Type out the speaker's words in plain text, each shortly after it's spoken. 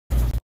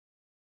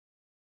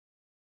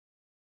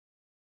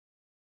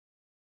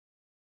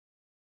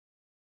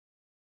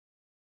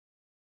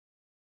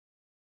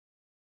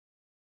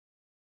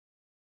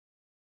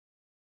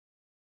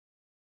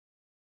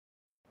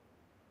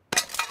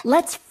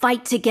Let's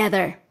fight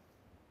together.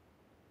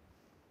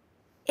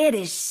 It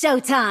is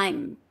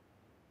showtime!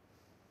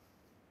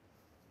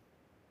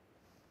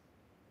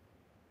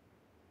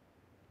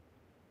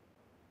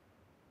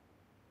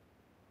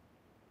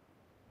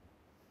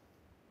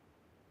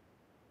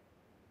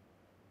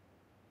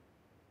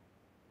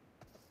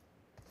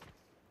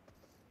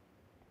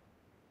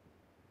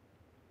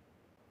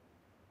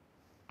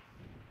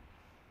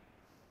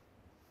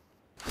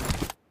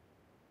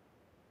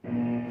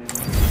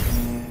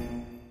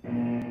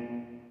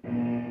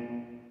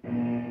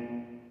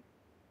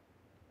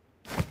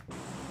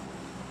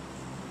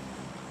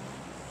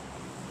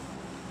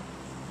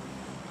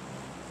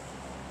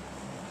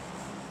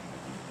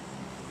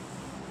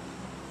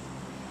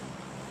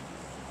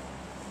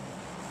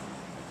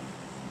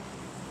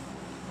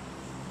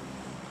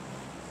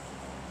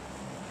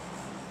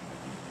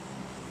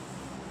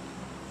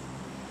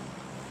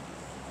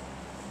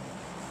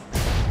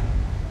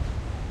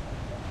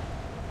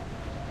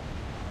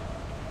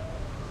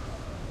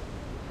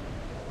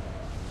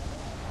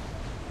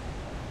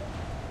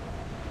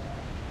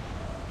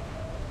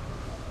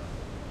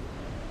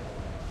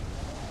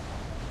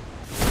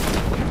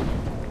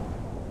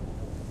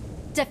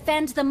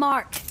 Defend the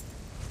mark.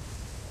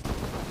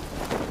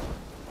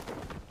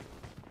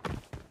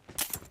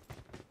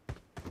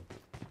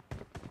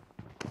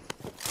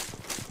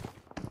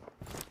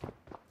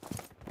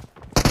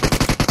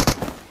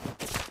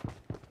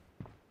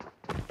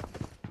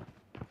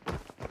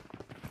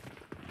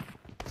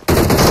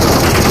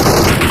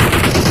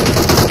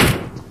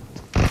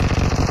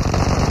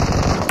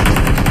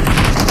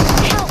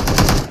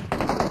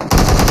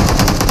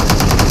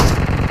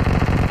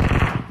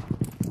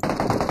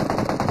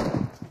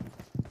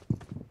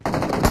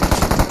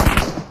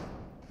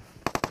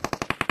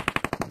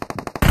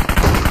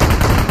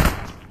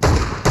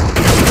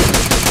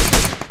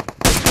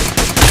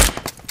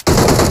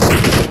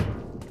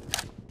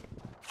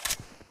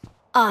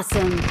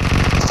 Awesome.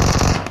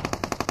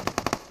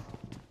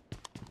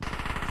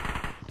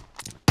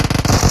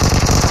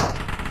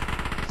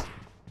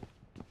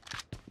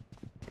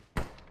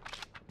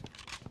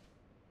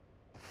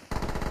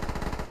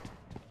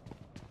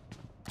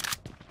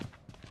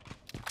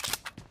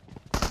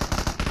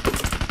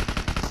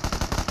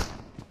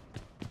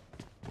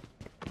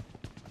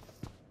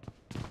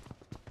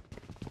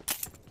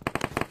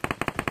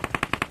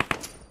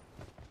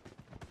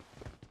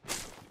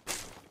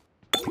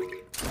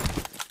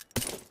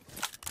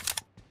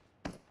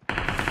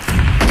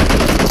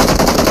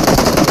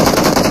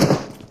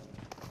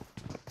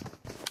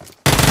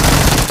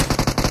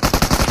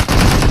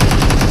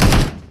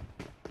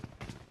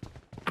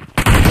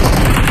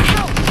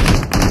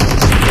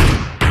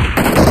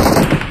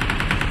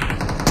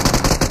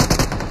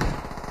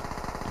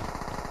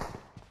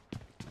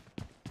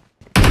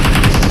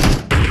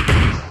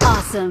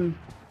 Awesome.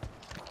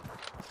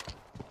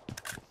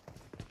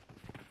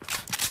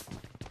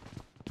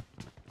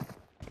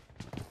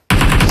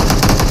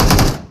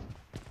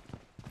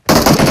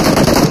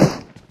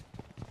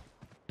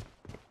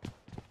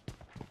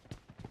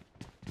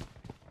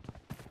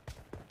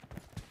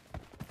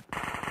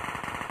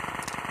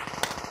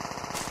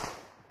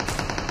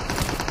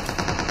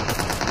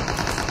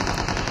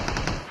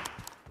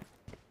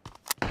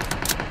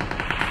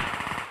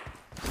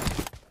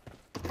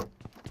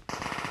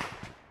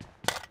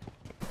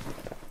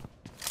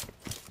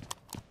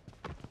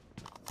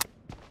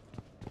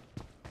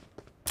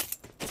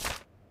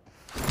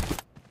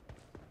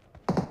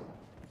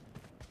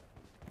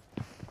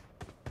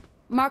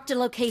 Marked a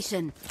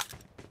location.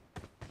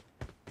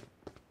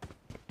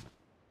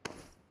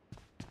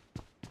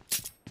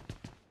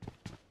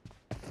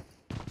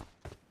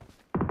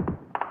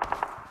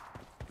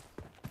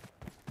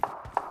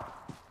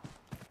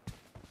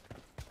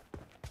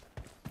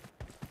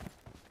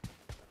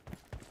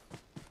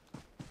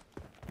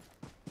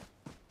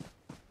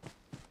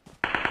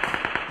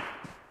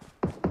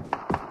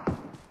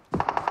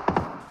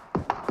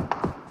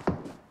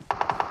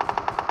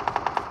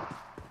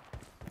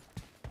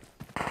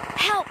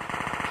 Help!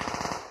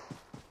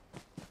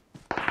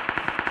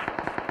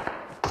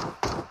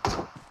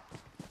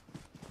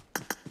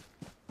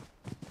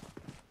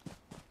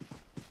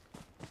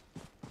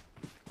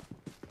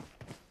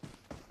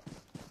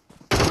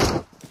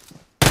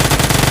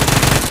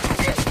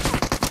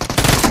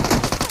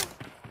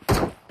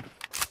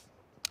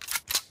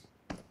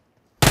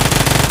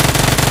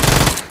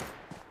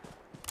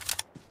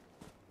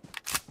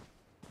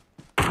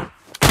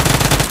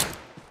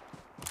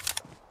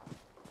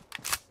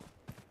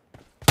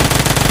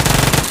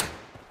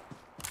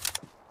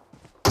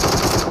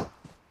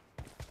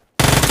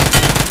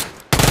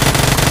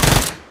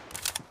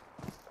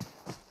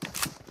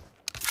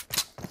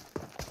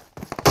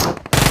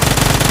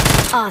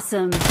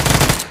 Awesome.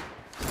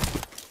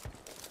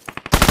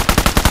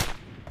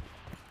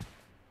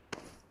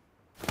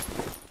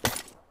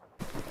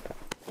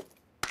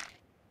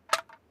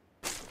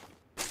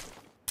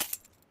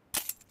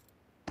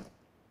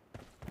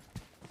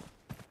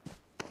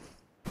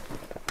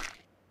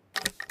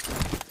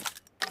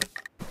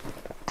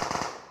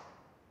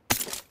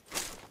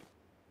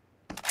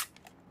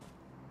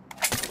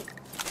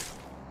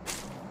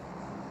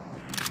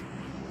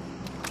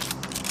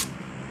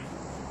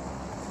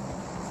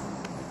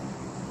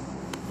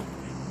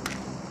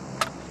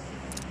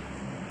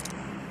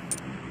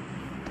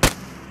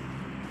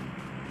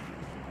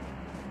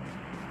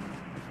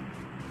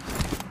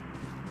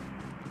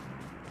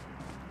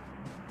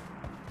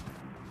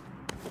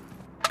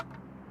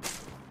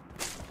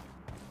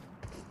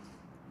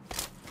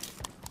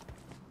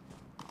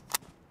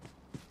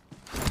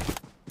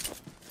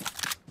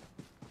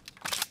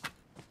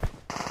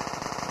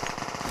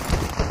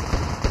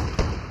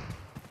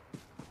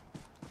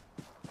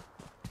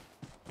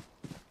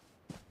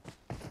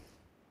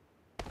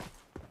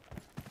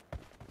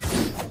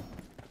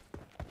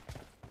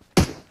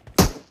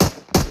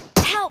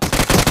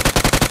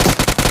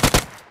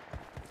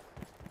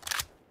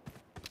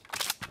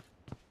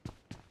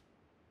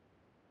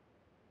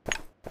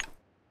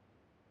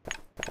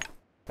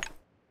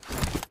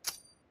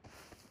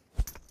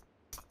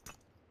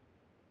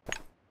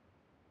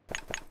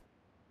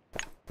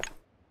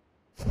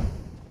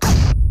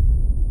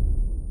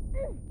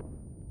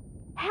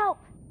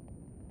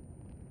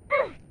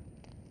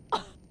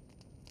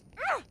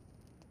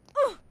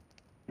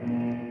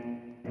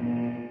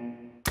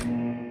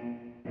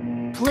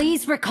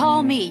 Please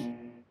recall me.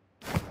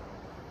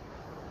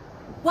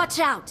 Watch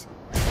out!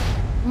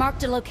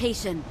 Marked a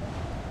location.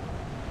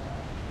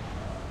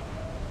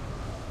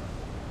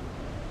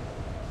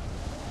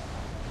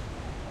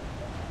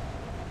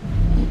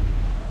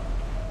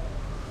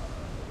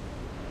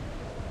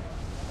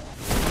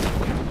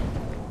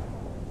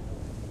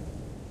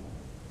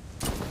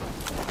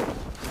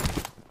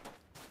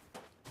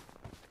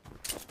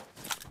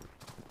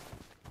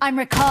 I'm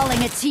recalling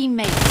a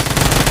teammate.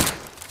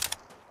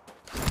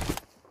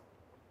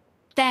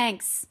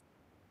 Thanks.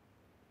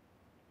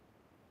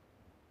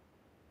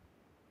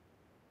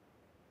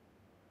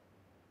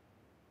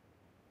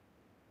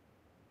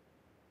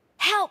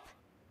 Help!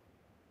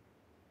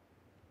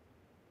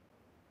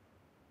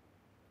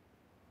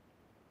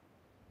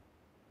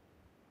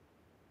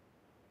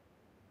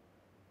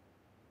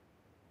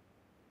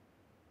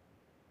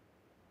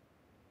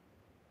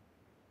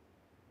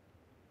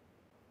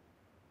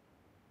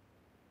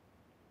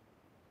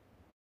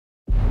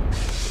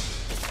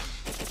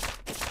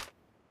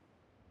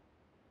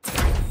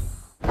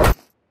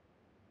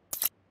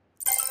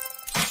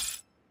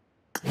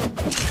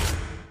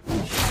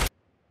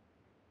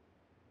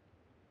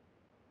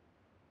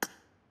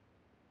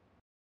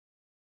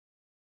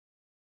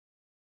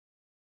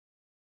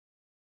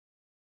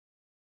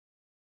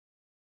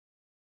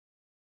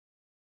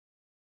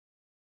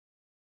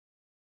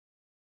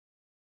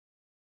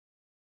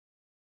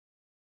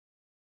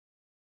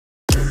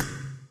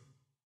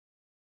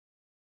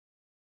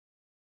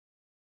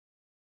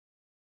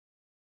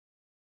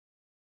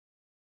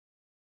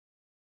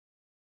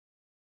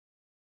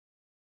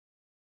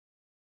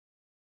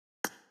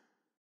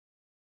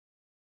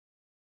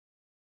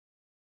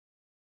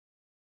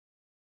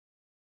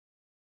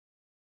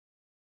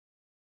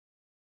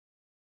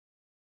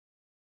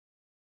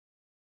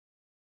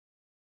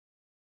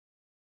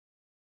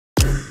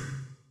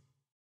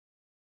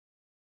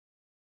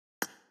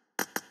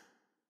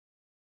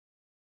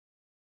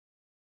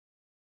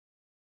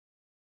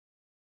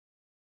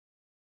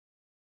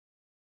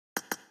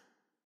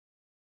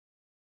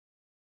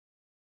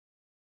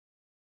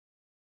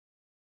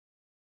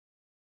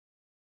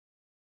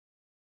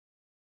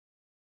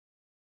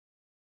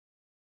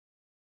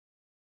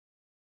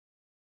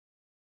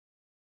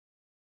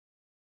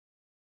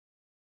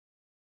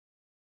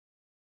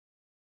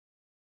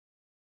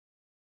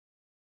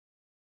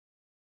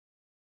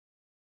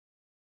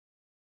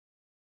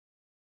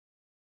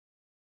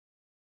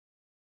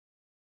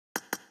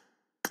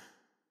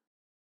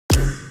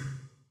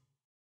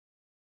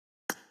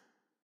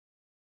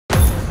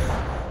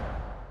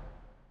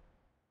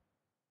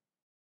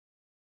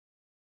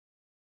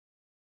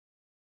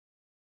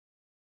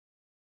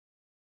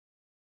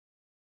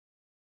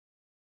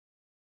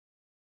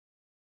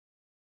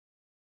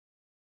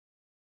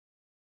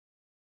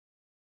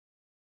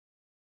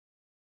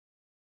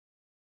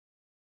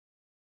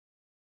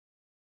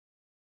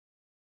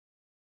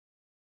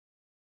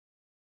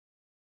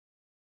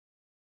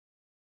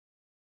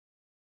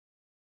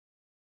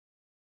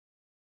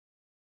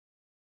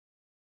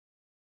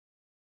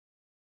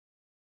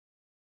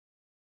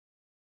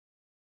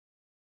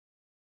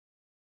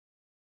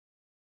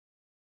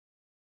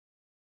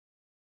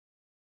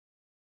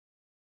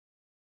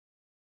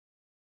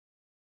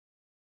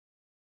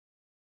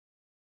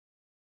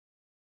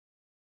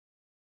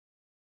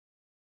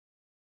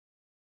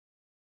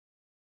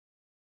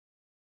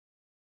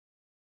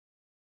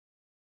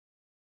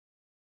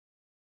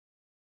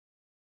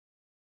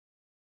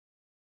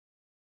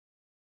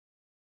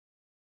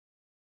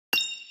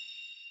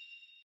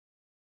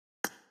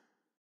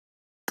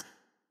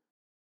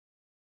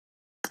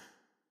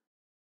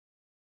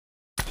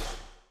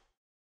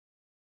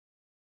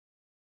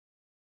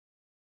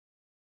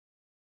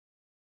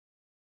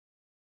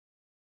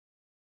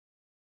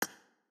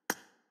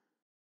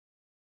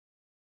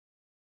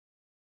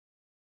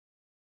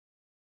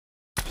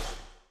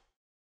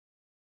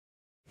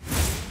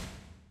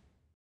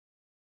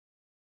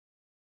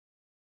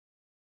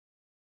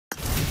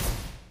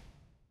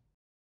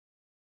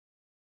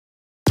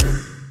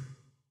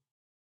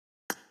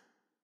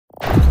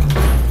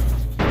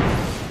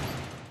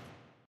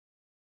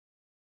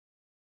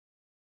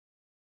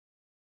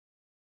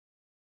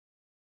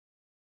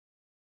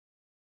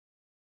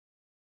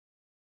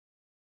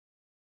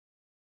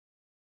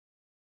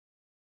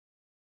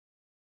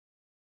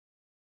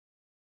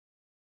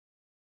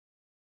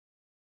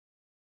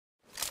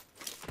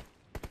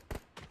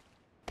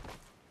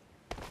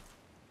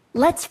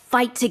 Let's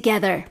fight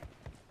together.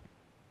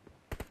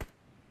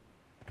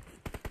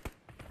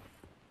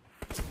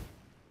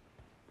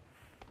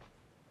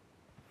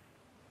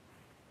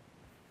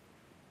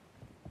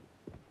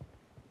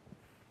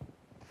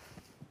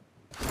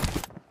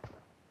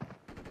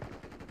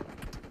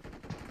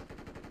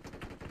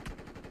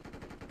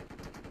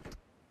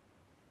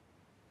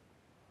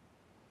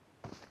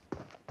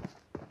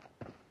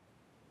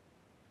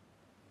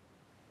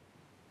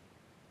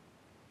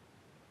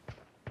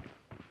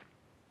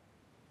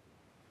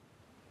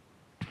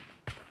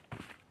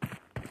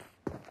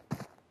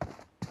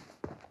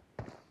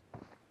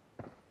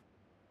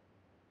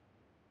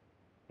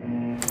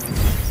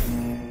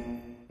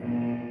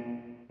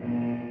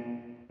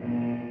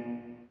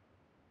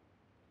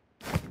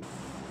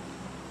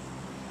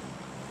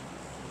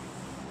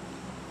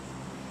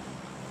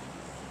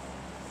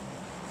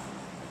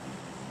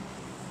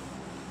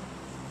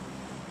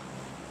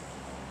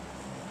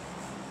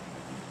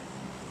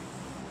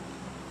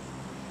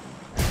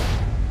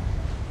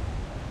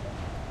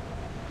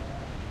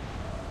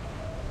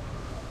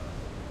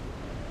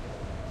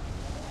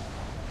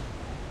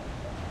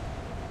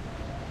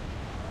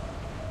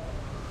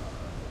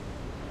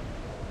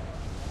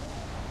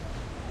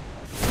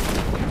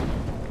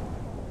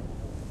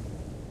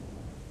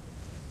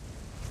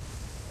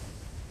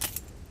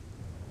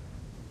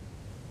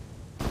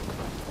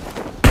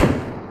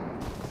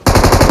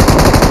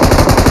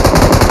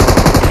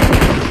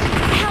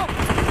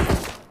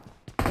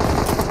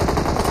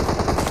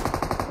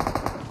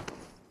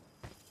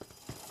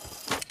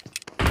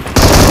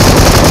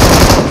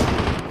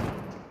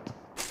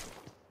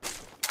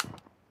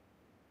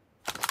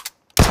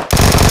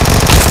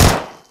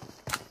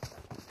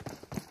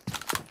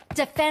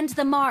 Defend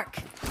the mark.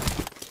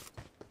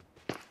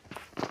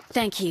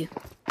 Thank you.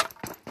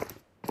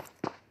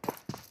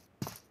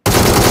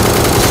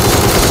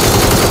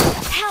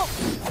 Help!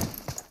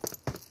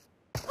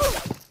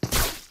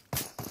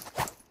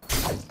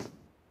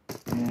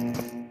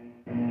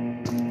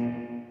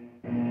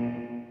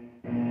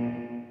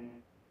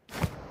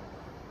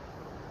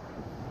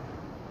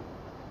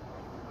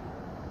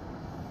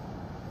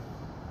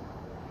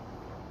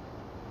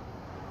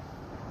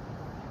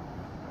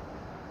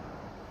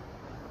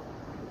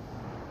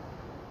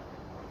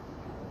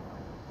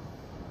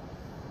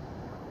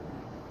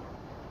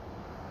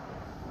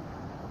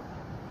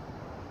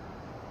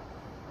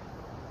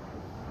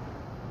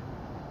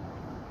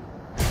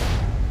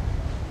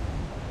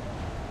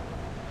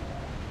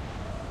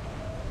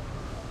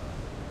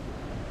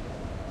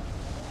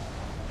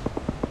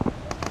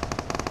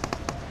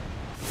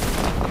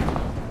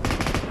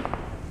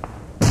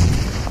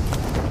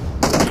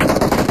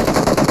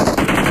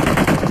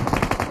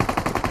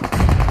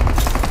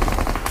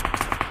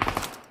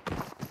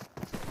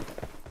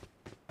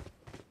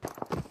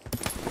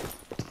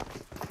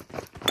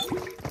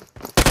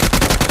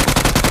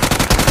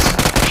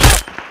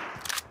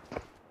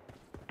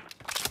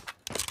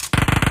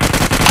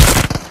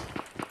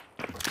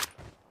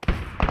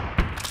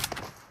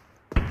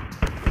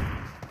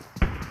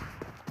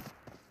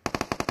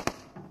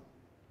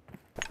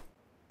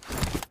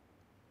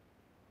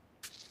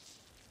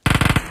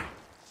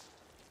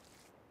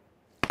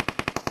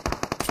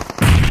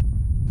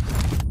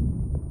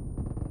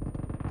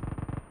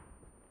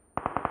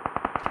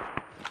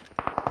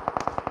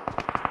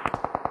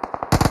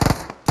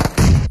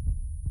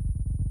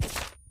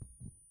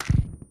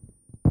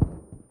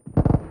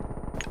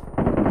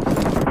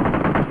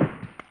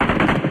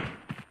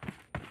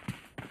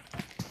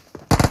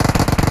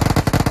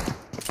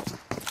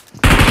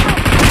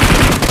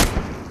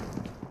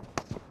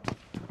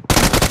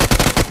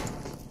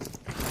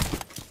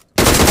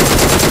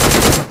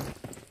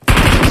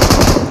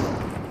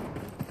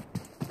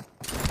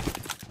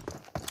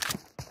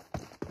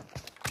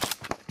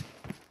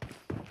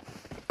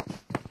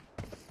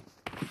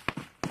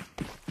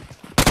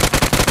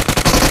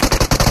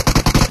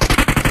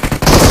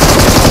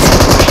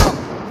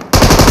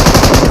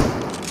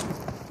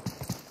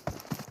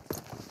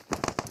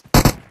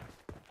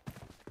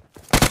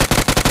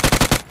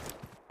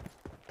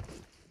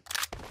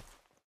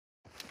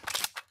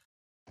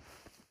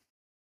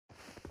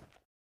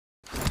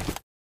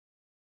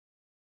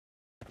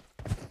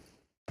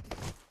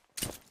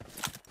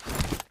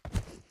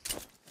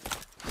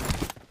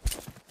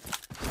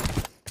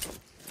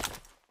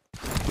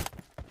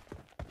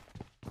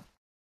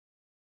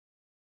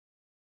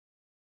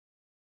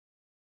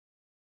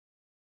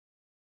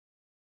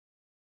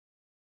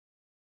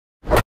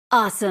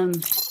 Awesome.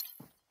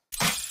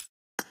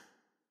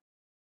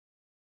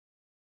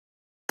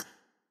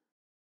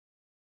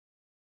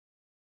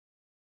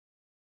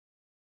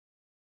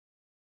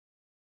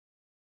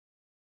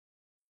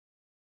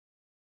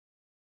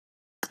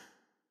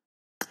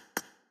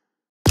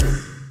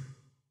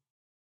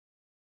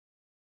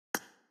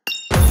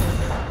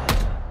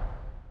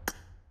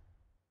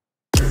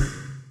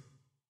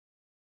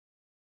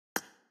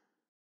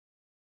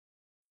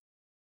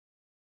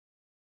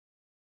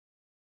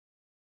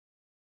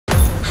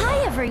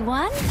 Hi,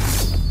 everyone.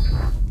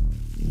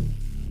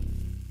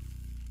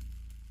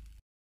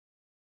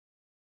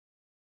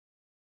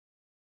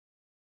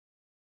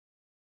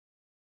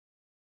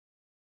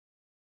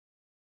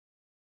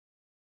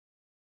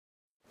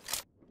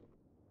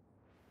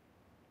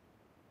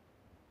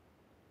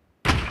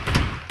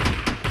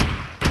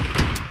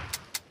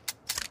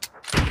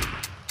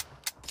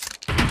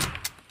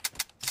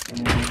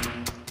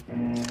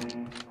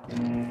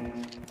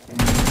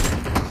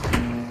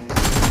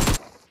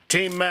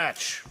 Team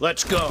match,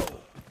 let's go.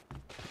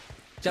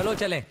 चलो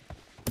चले.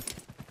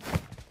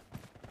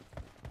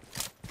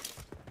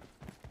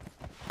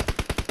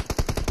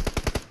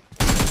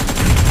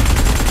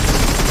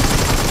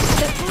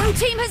 The blue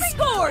team has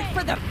scored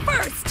for the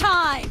first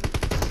time!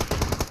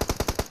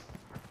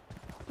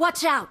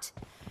 Watch out!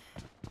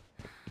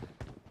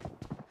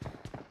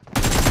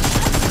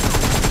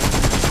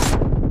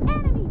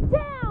 Enemy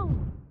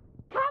down!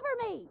 Cover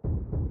me!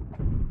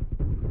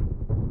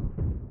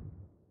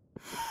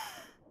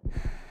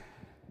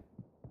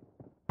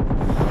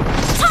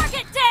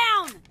 Target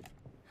down!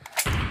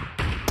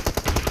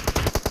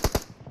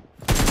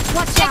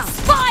 Watch out!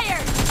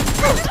 Expired!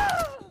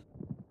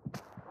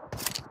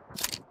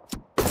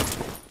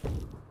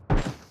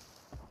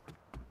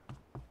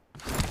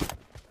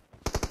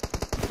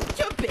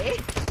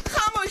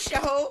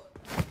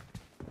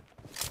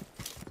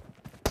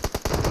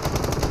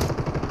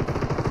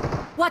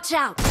 Watch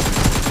out!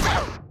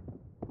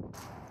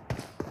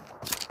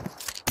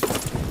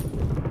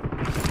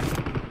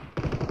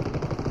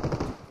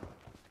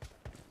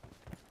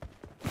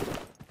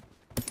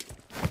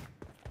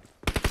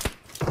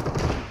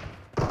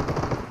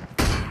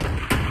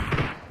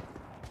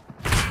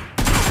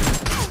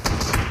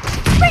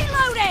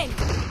 Reloading!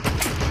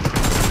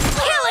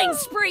 Killing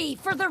spree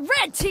for the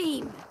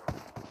team!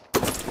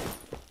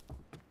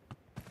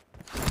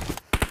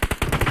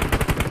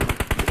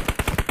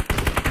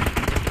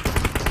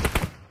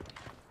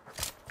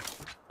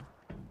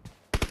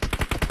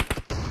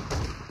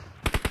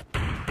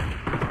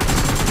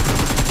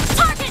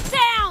 Target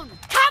down!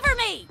 Cover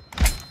me!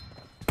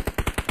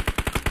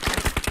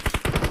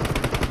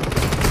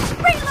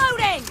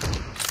 Reloading!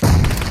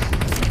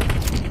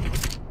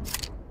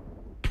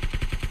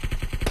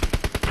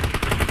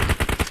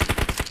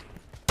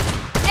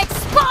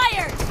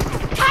 Expired!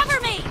 Cover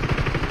me!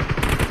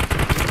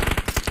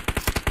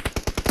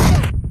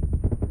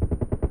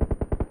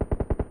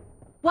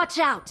 Watch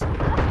out!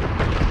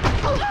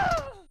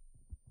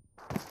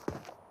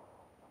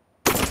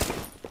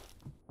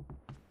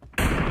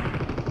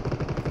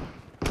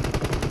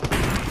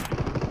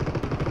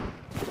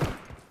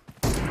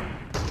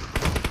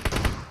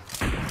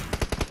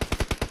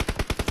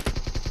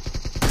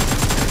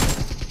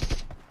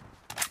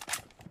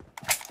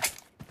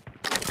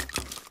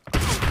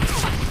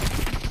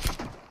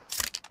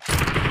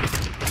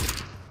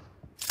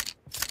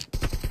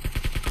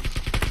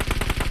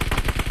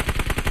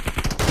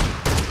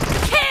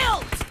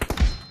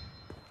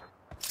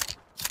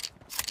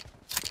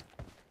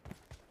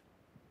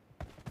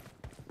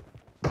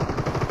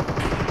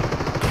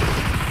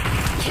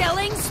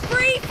 Killing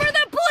spree for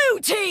the blue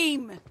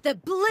team! The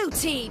blue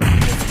team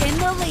is in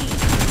the lead.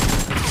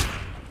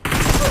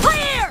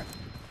 Clear!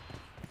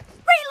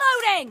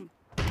 Reloading!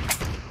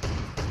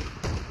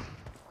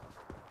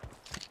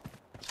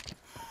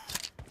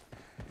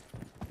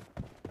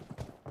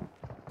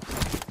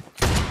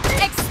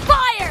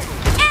 Expired!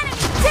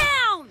 Enemy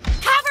down!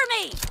 Cover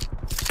me!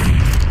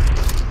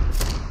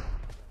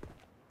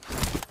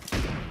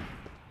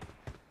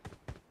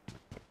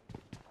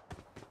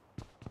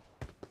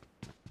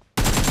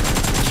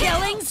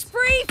 Killing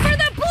spree for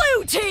the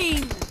blue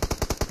team!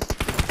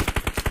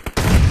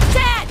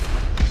 Dead!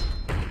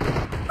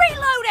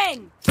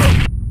 Reloading!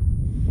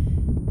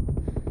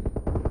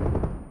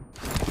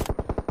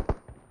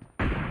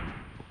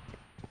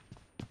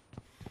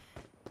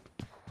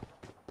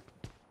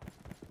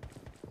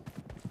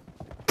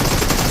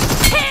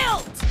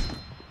 Killed!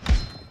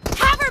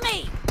 Cover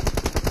me!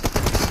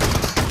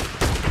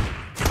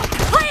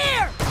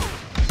 Clear!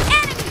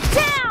 Enemy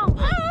down!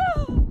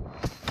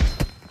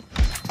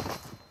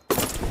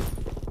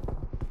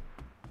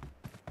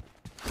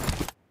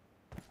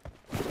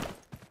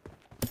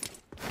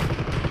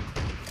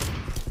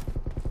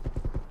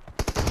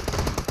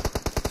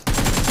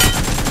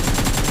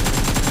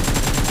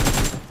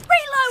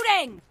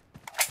 Reloading!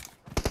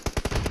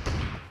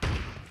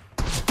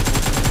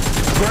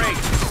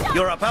 Great!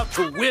 You're about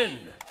to win!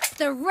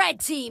 The red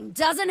team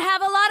doesn't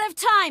have a lot of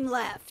time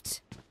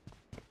left.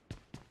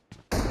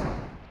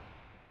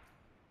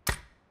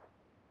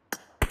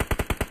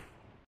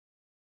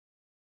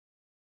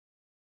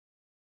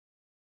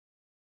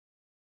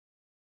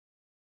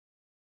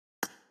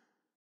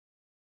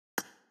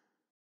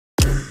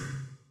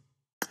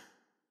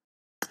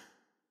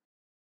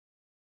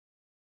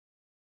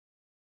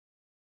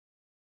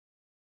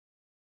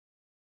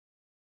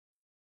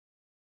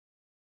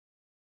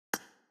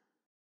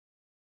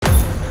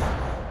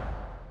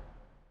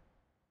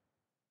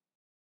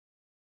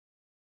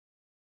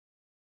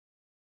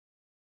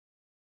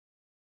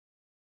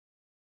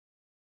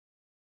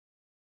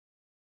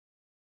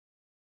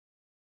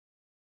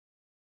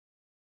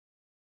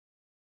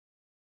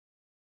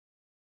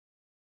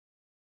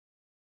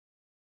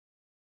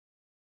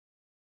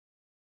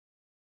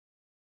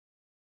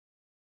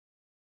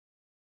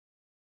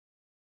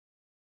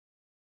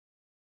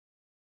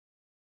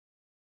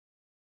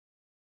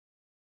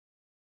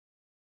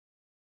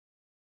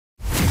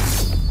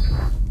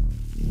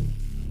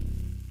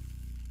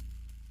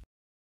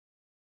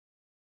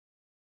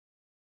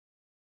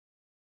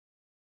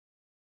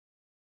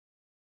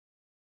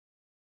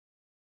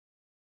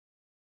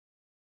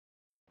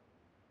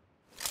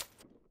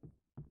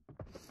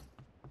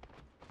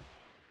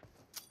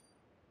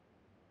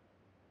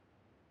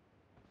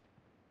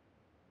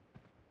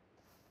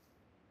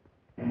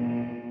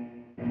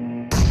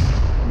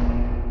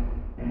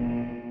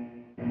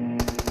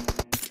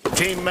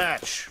 Team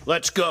match.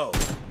 Let's go.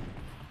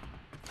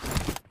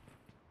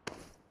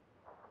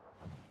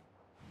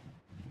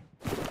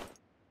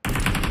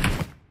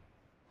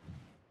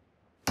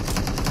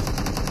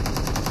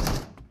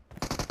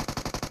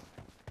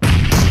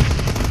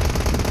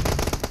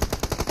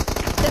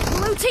 The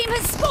blue team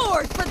has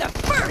scored for the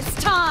first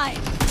time!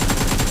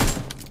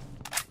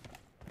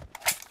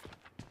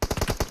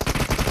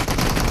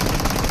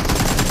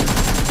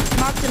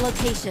 Mark the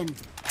location.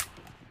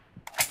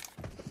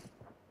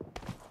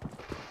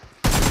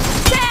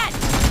 Dead!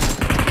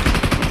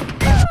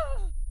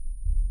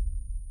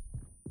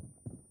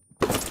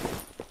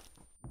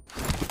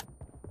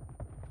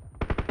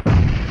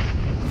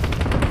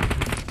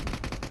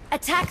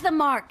 Attack the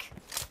mark.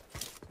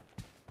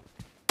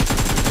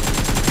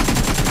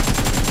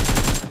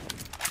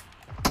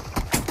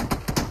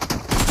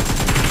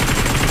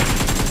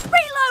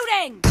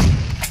 Reloading!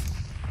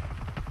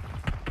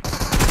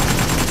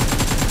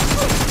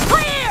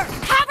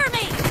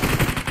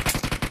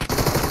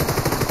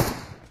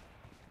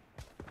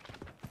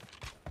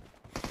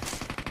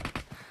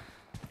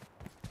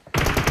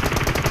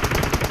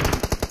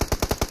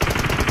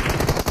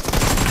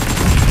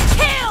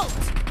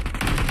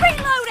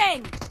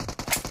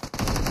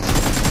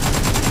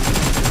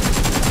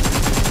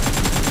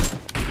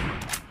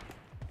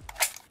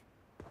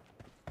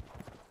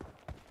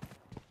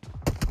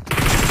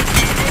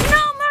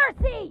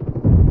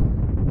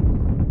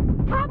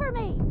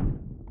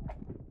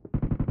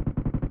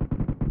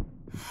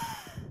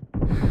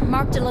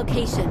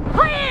 location.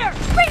 Clear!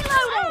 Reloading!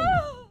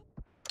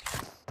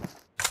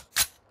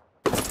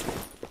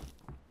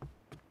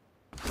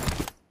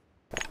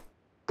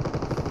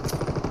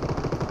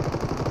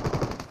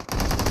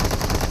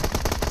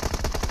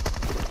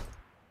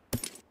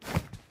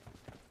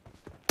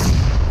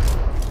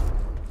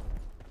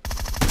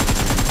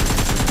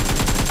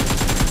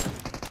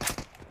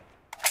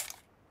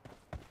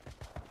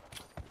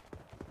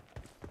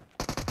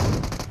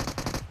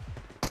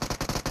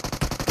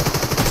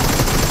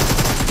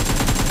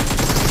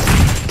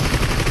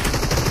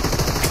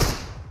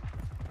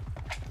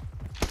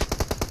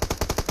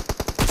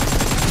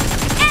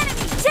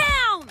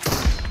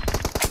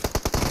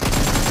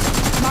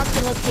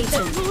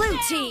 Location. The blue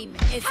team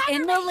is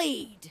in the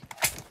lead.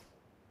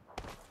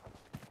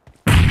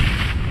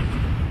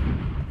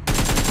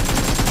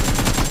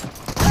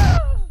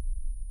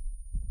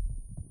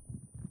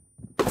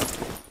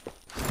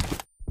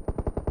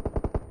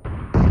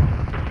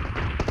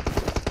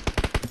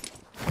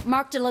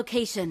 Marked a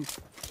location.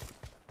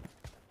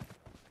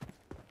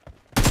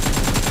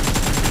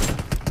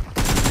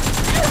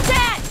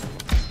 Dead!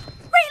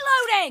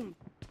 Reloading!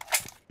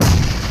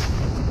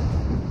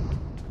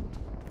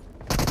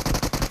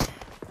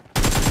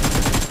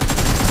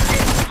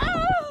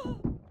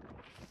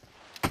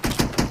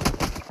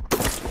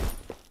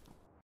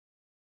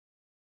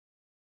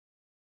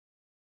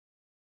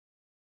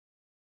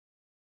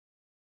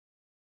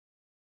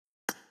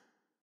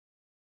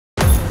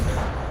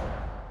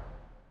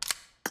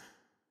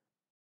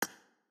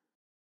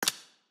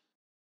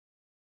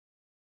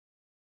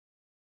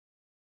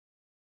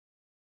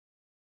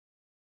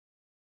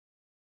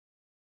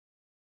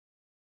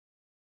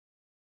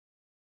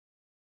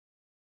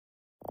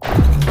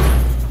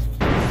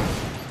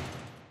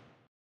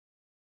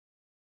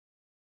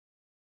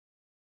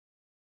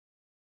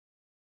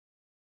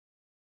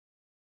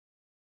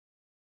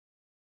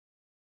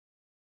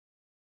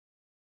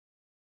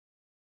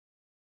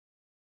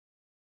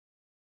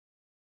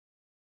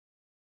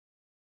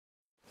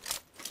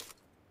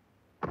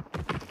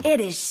 It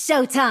is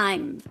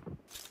showtime!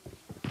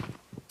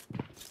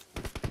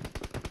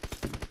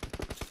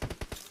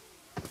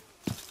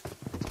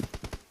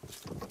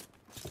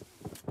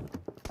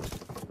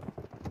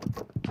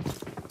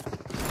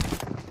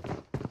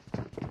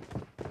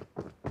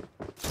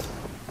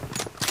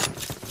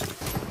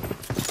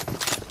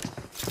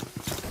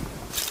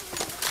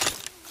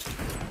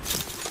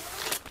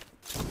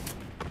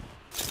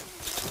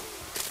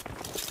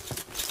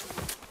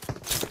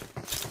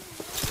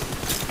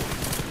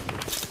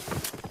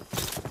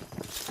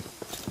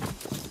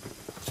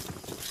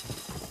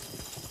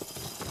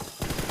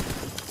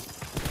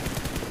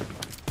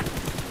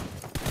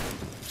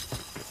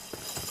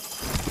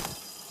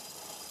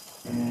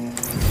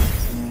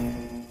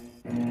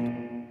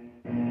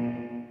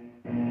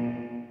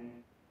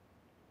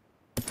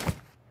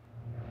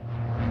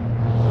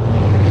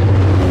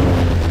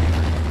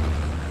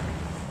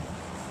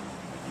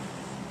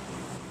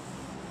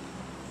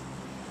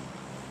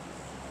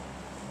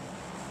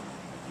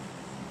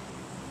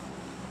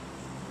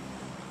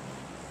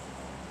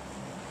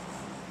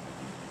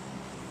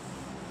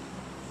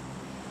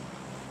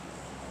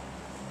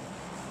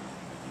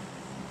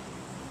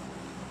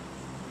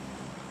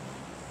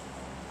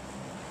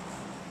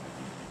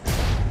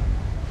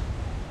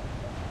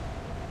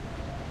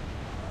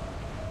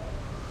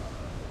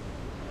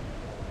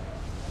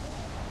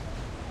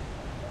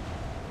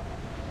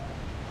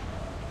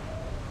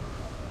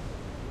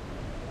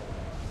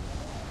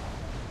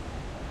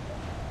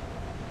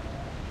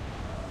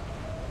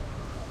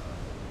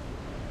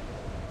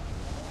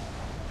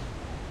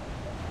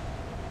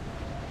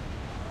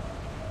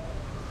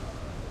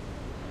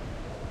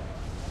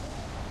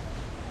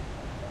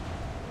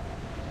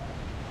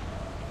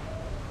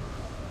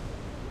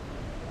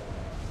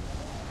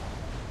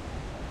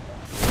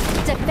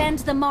 Defend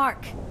the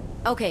mark.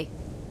 Okay.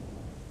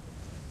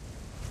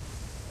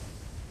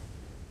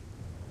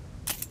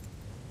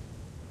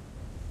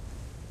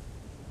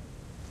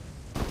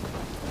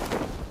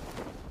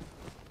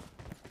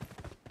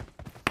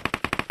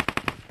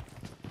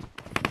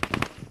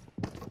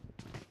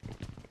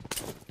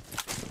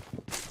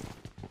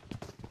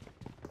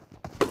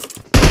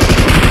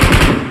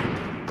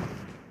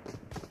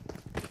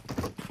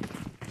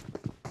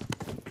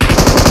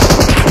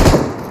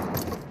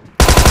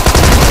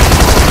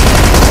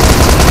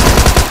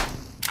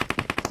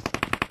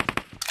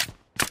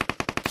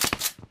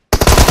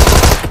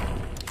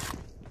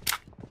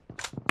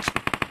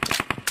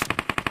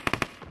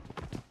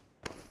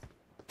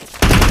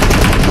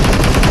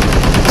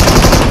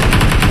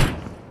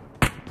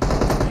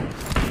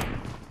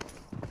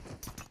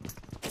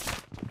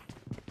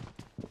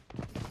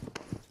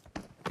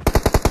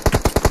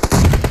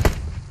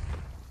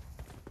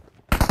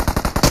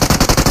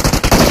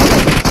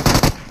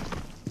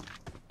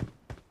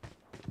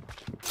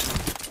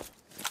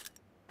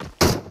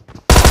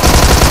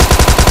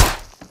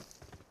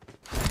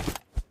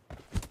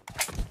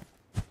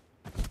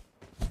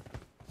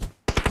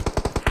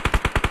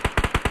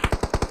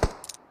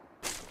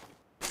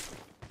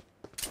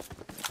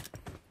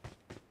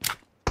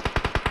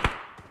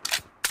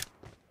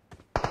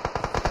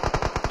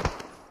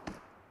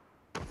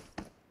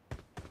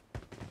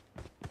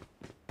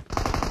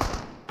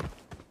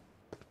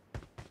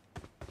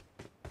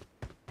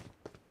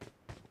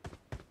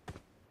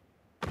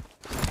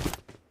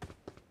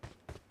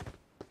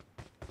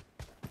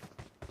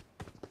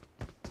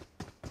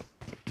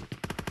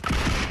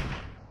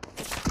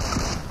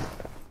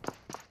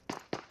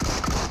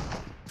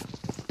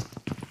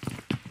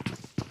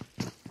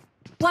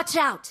 Watch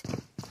out!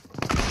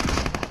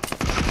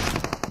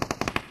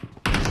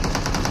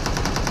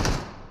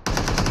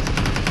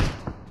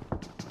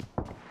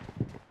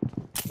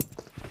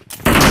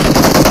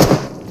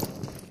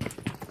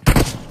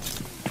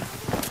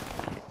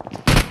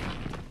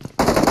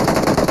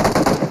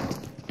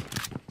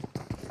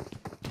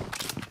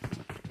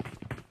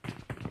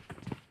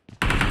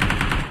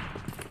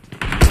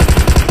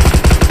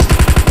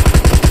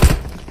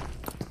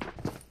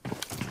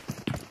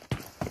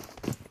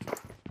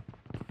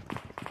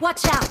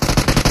 Watch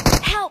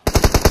out! Help!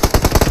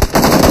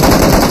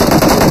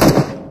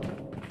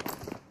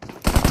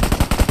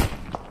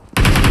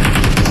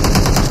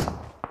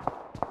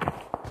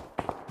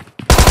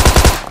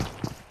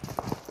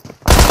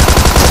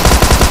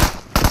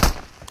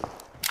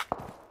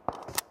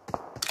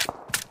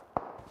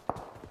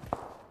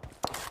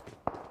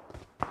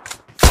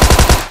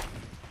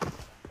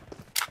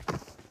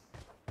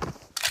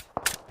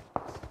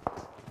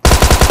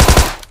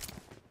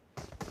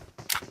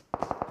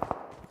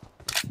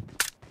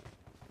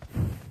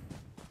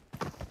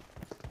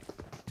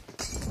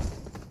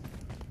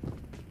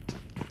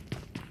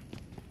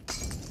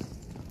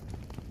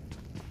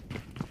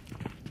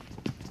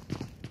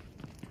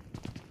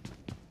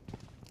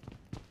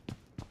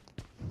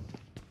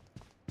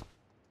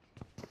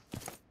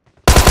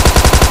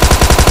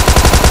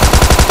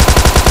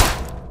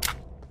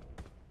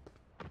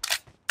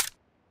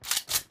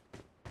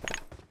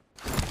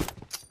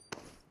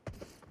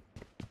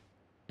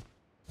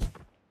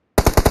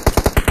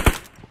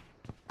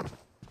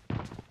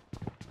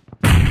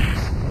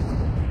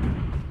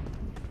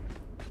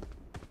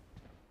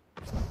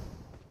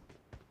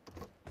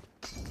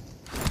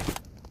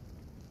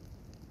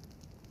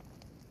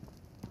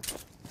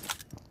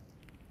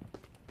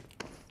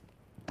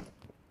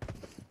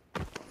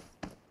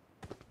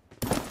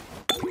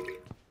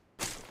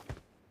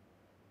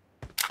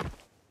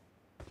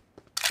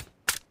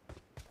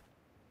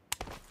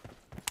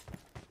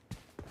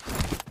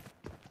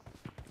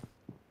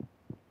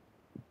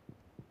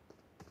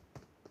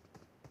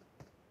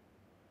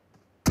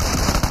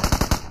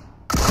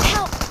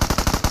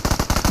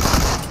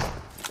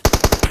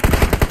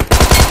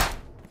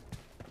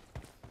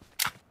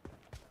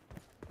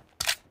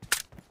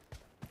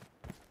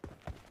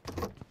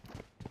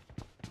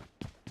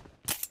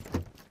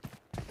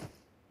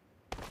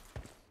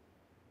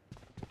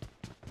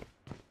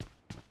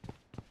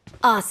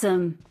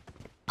 Awesome.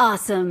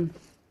 Awesome.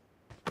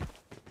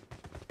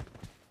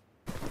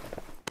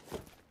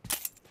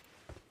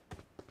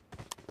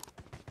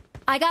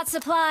 I got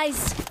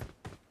supplies.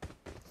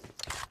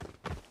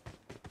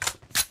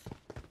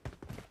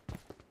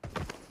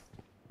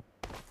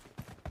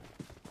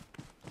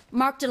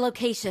 Marked a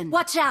location.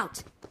 Watch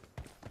out!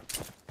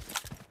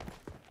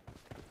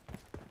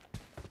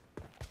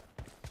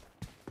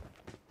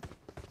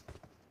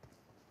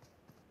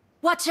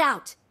 Watch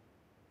out!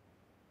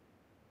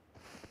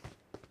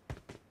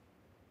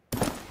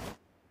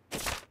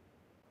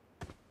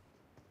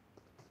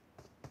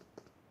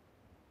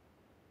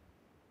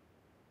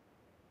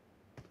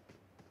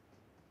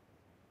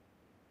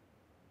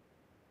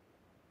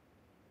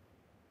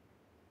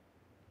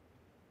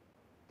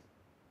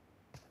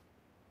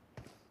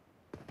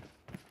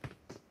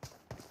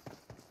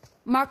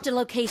 Marked a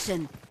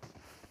location.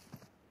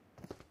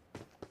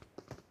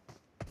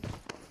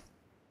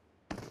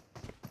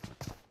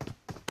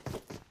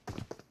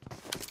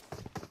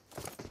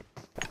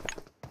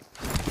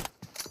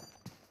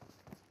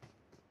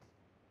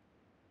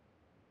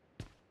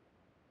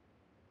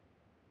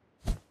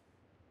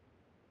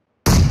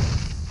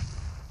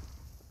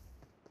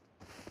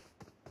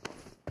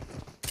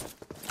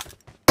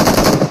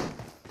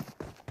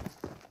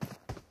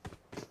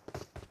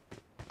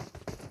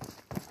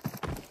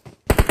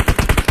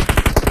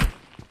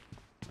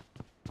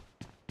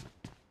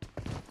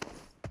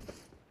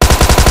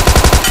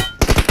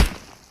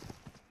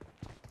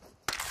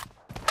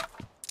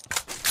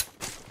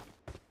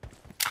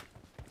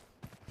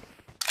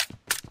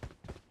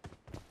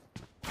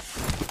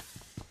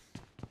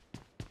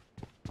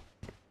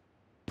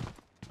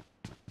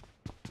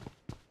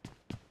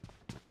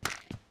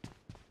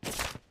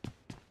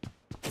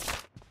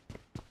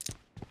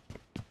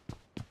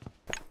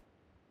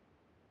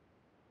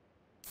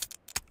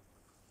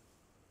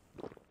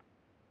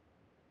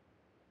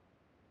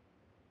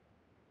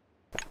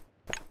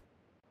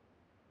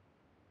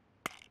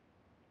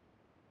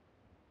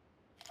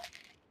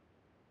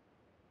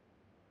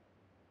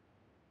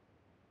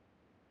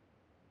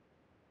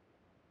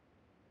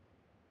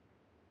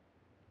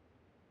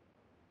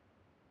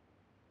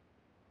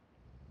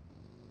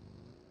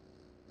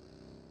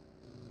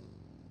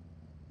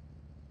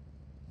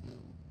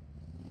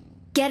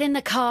 Get in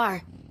the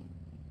car.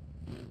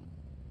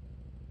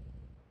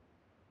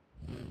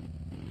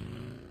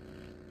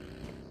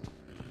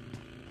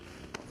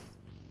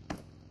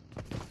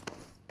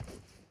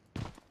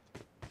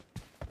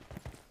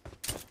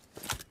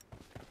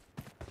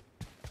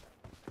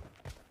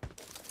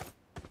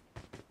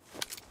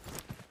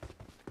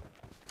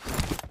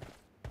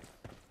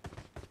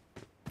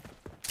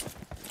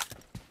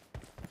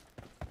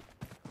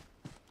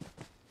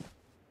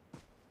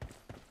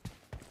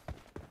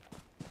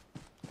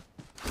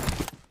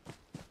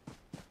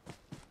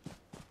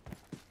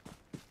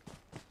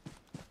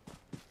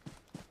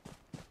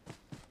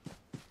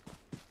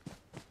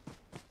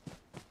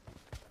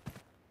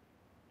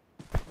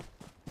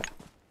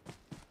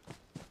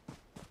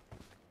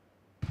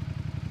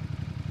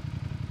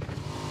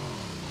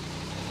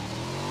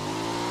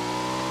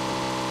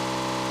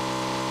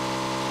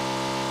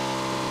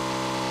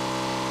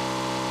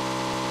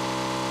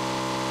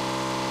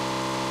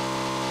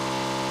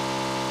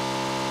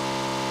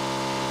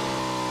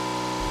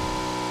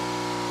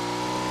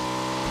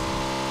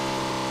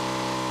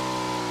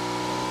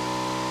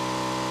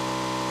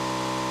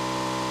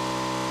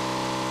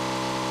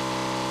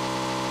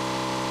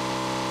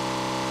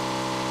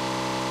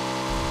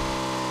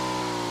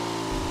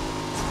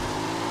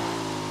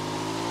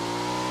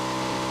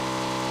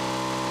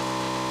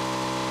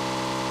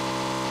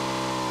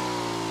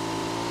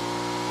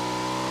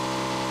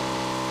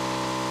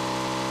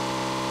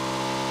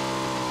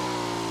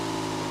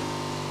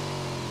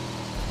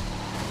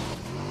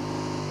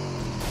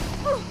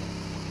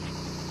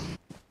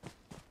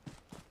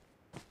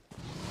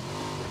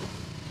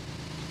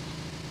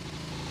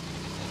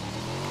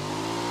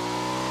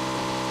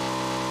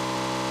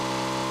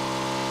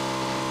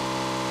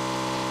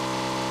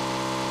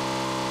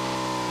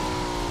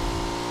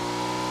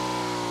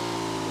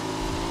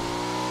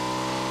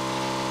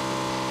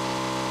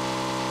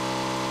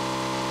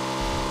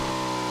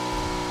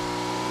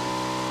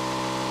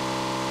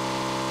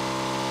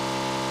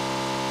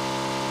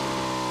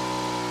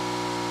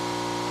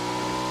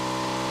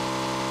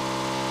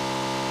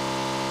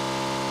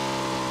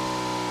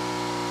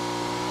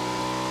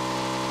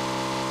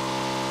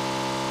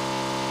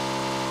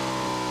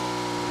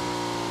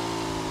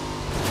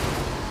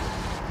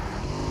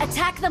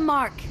 Attack the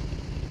mark.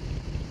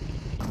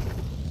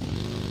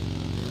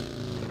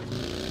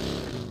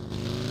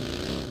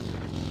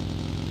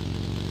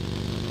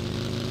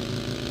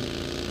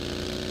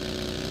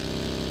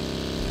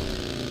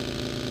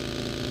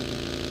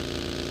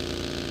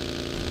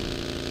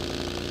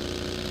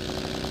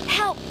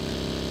 Help!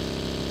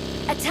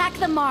 Attack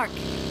the mark.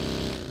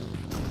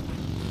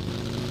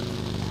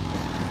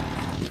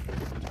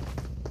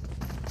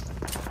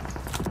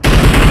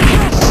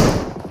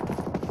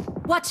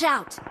 Watch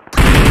out!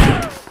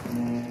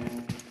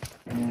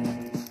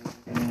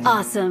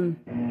 Awesome.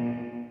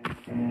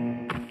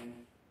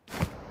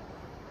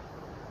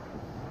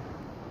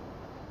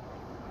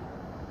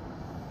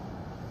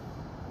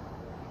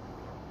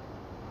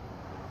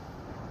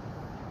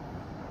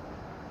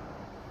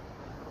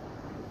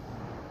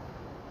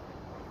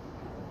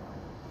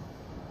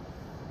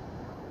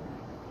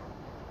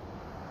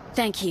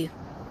 Thank you.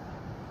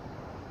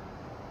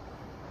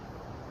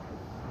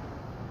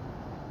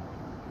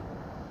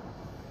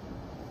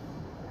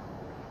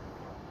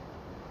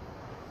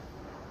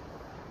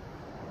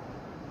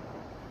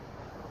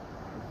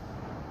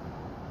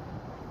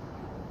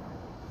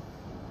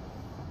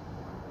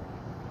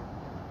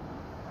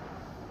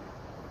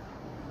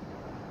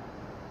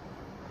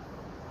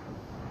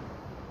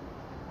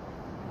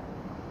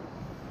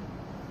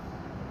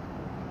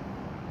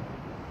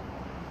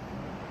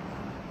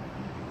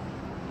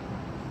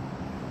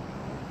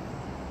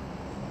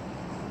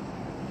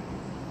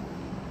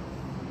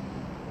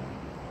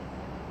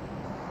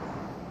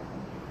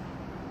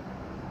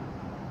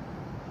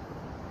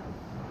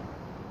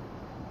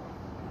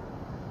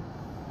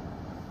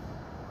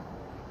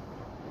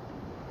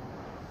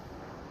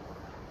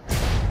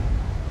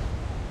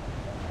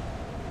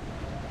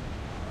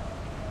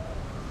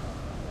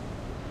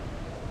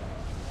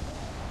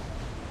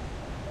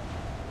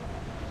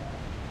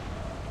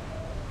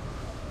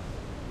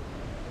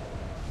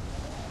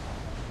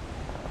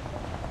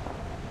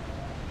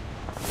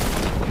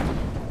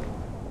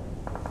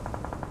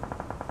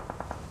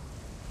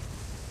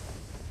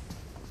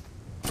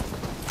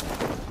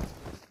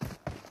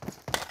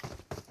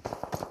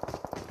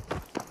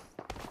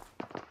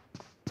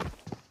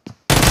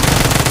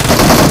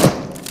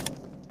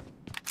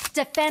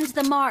 Defend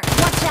the mark.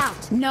 Watch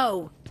out.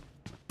 No.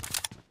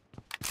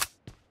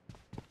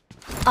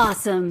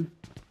 Awesome.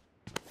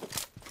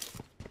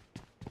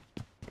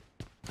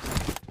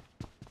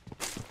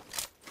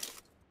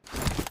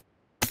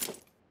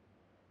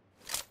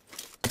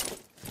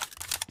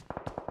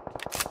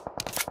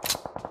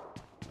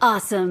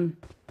 Awesome.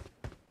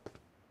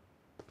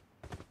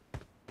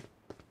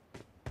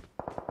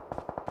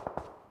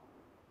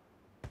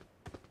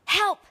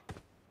 Help!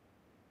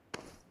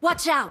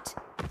 Watch out!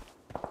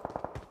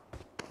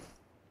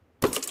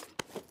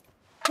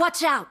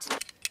 Watch out!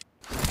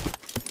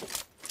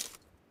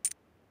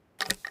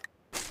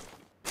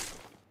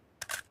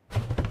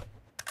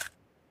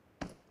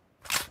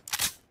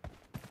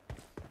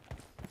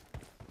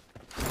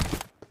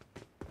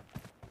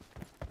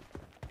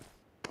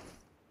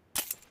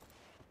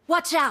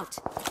 Watch out!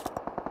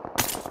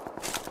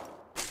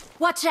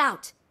 Watch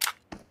out!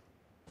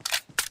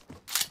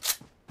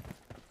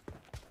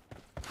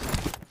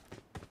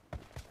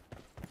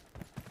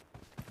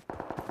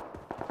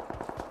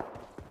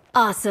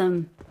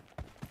 Awesome.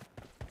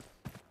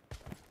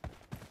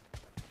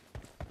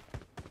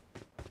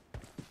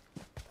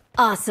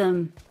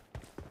 Awesome.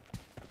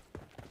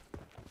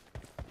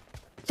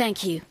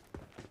 Thank you.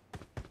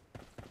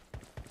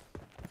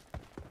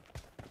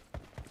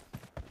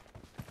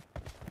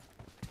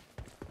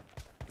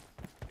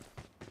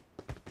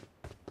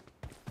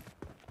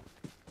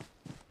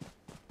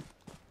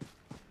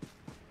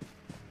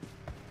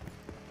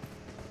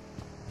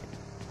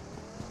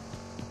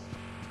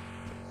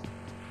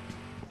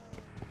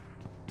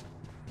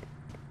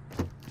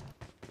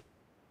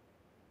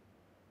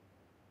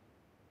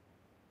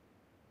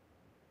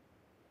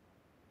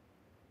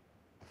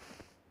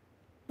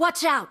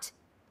 Watch out!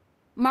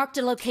 Marked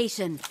a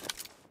location.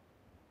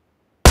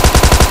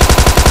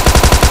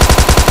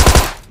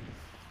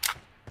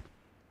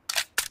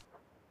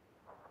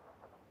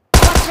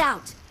 Watch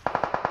out!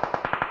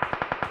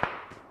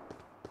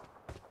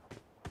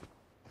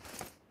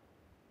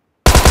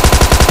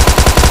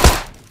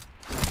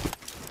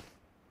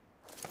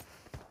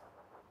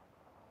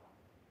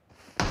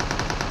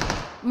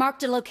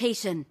 Marked a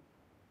location.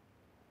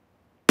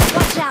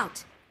 Watch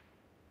out!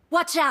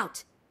 Watch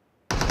out!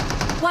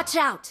 Watch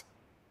out!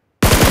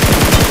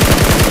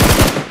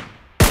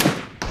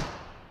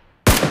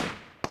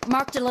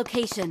 Marked a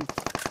location.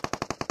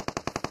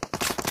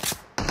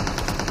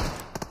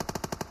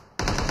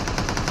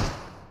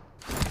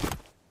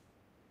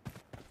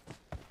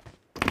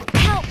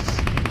 Help!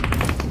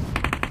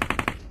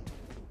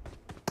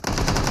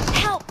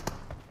 Help!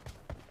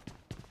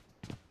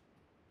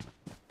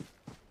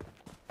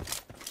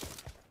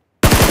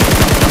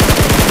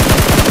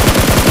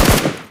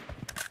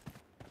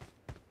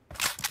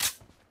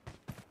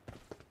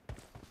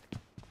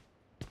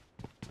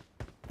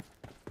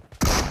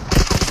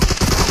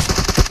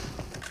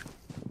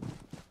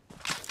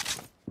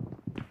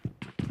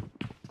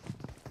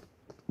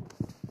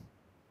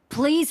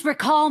 Please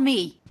recall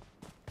me.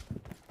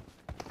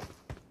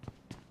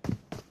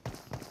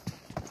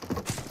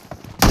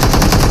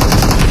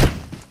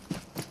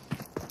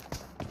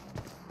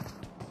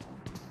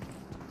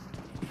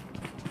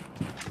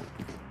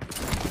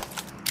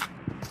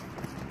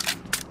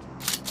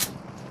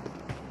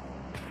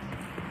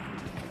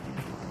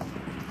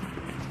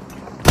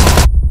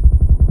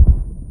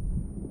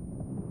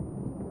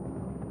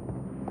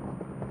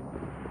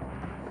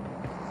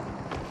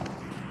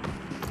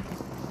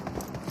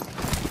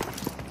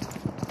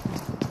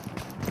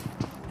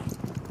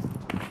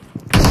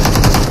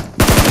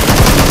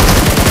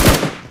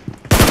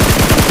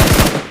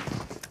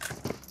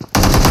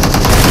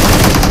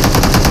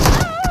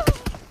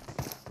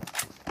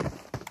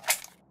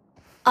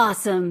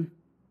 Awesome.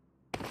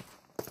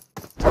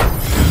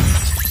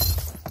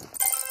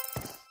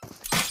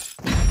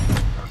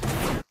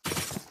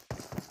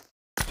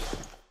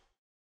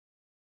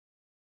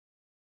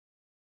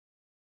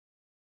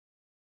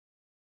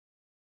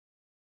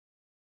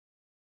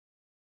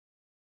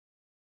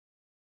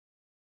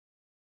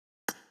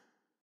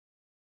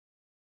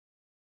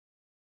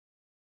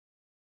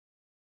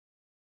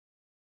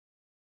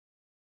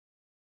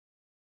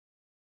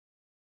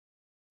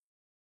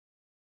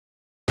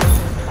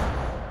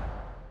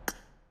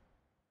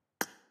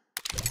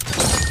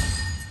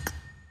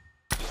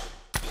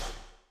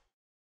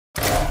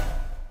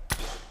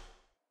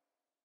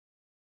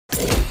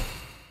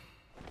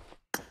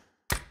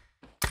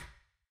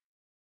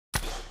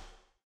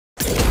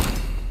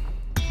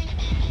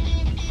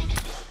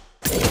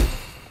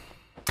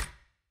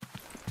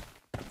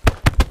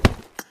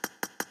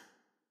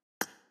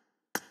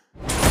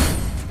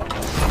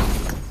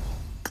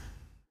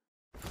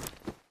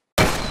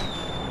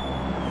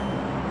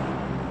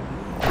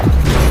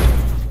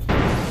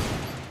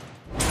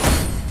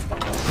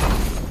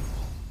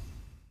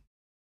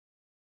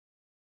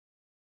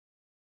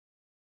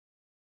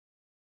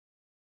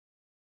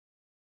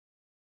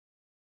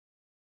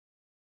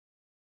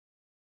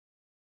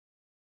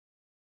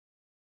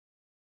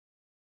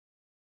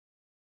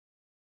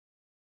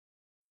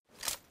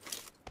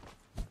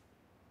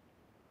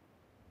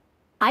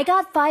 I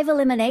got 5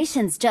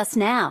 eliminations just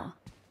now.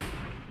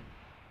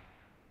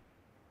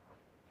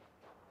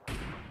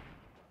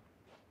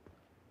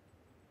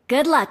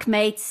 Good luck,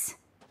 mates.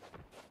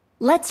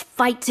 Let's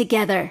fight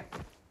together.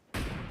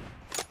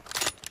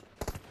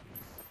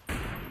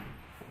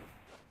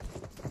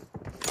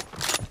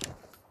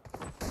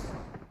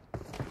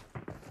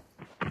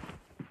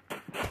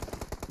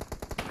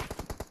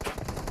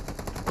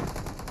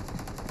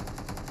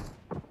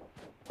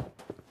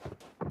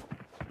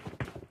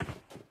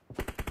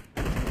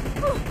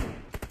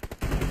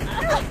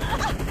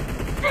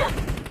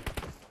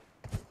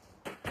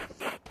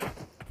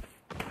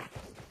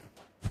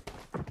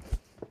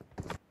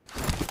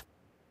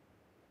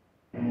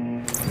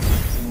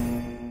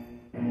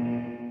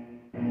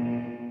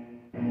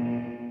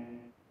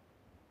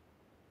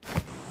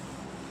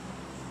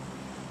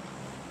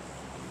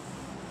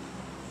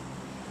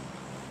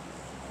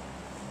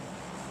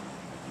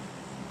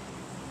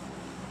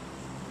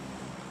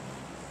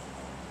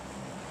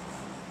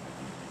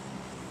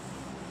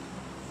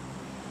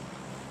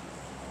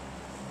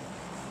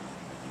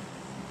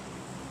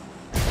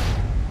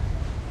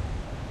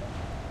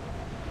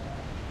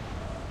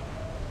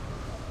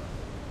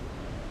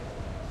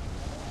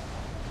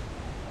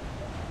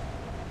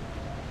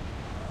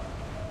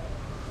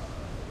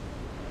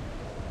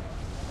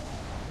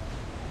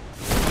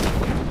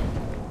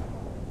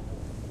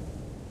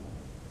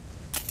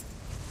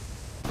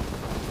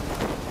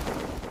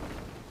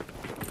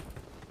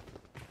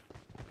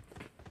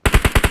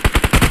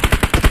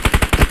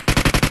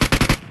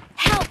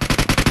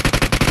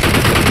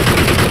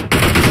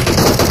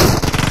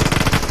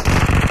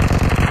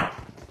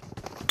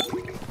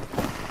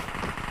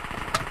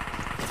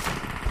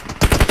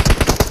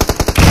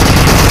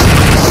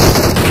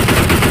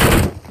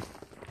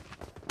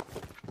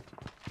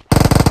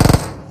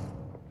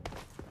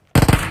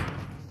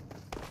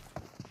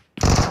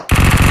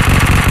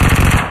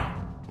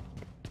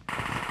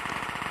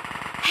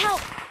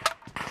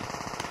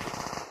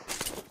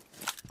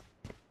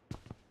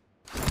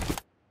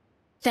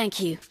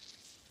 Thank you.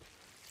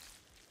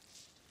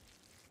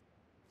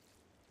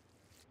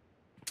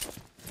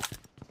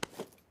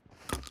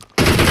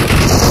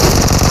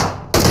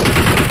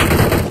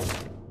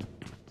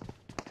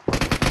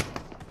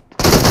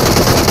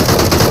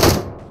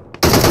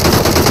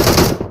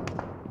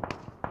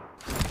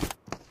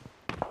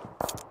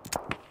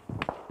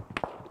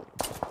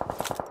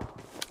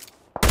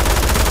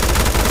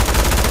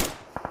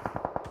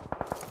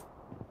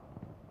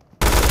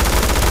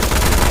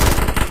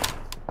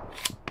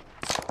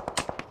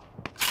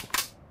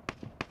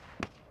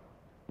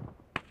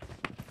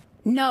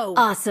 No.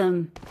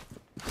 Awesome.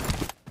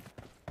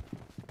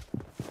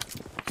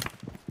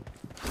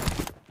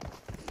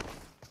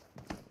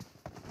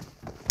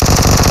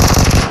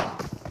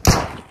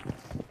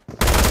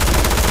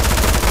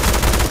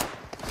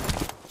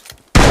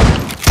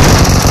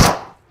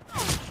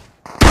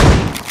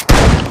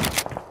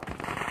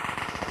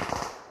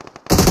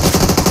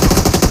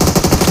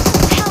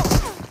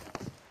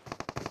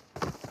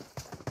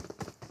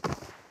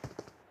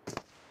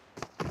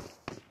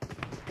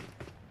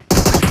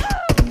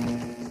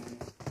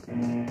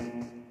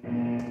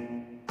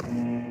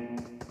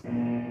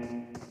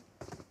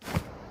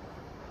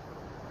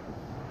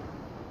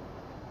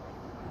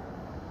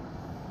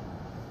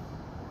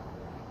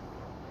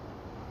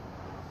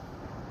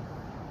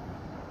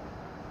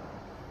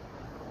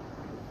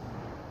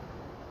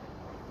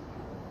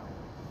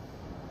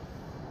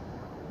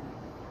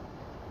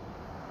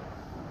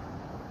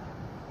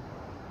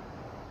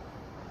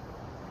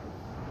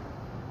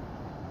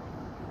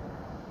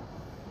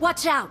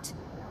 Watch out!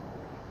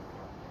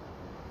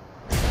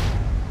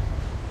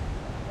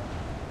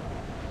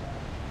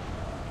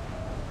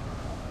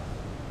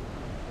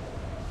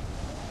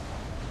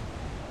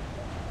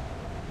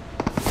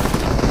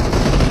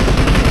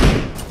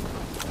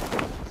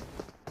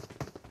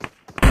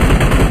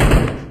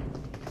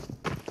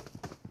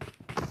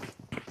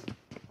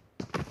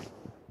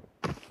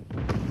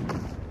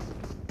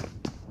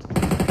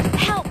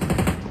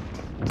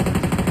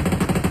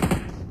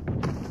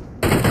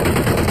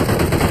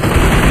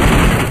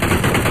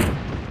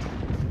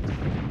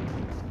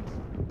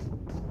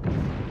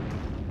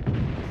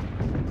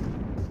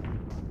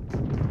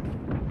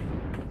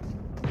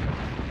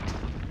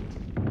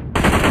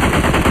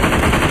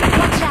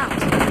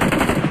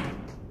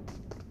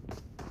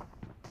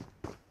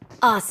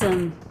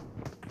 Awesome.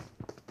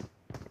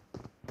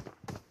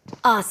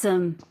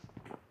 Awesome.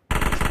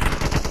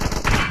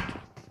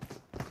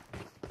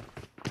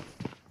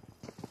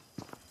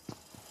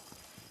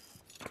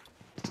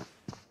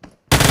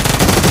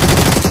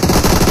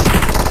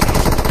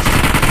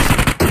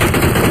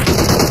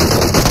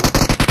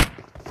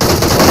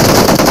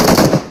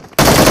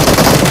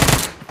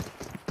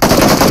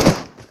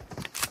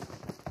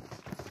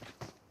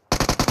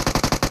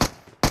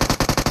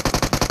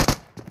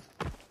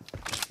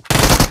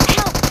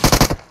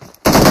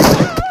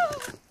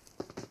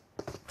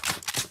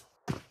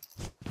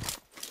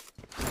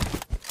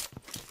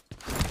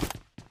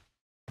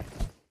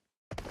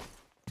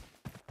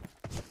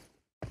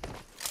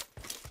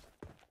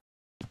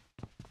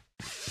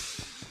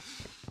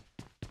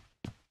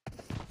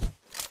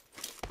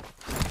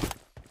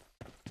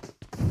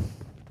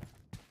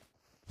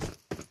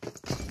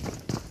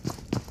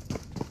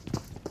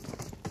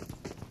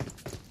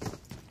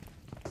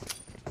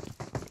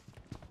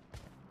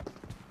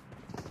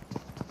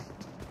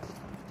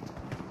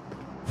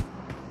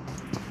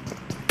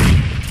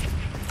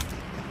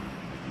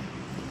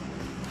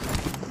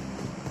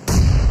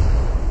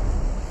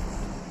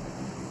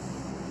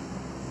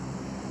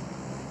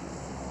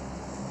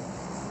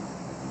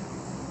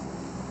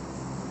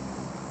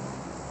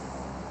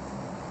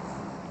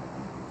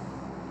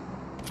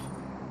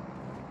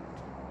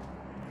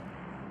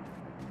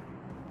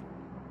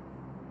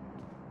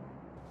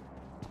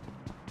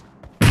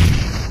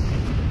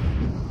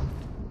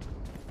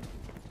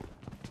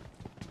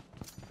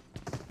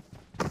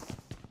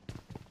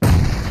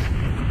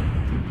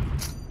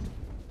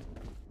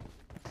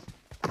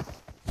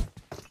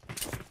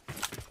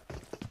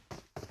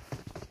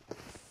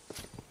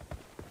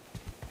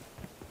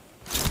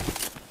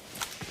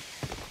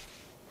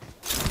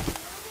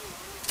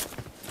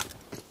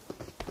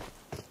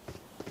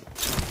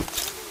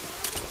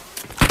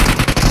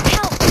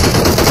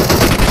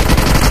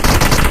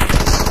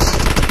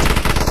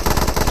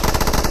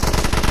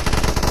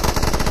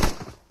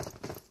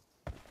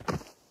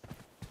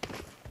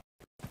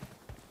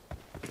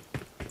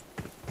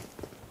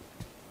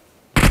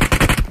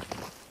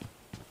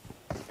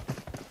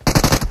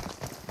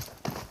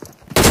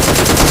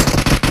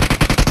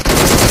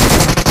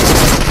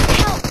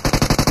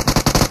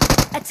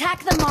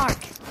 Attack the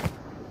mark!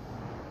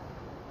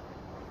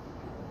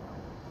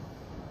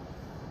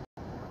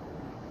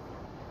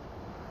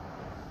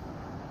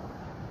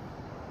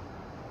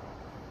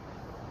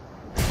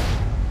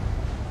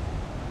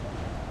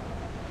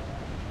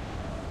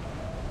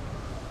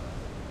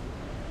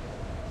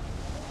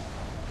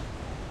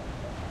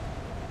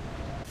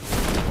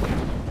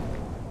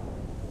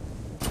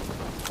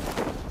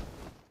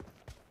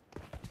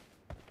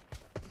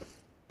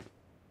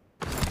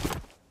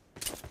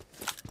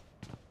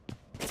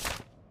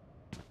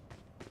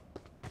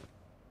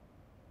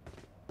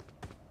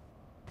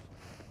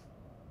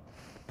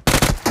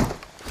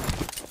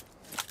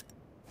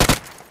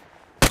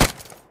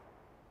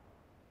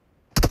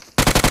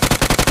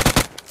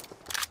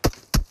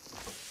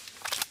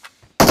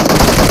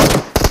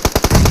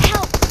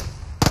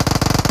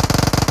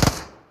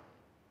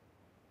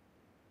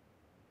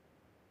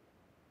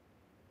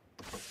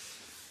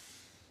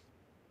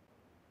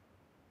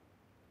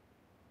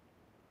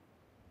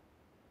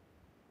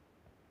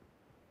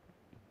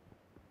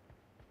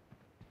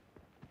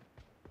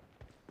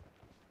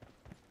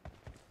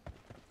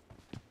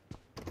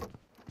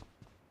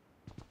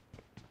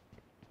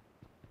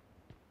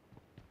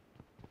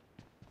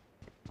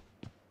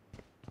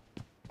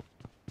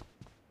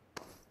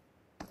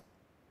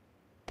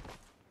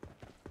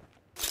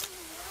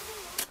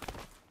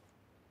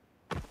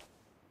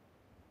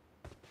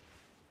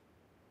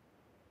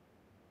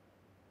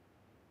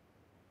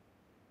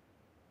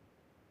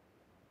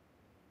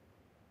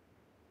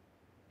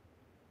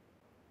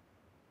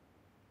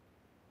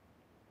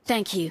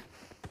 Thank you.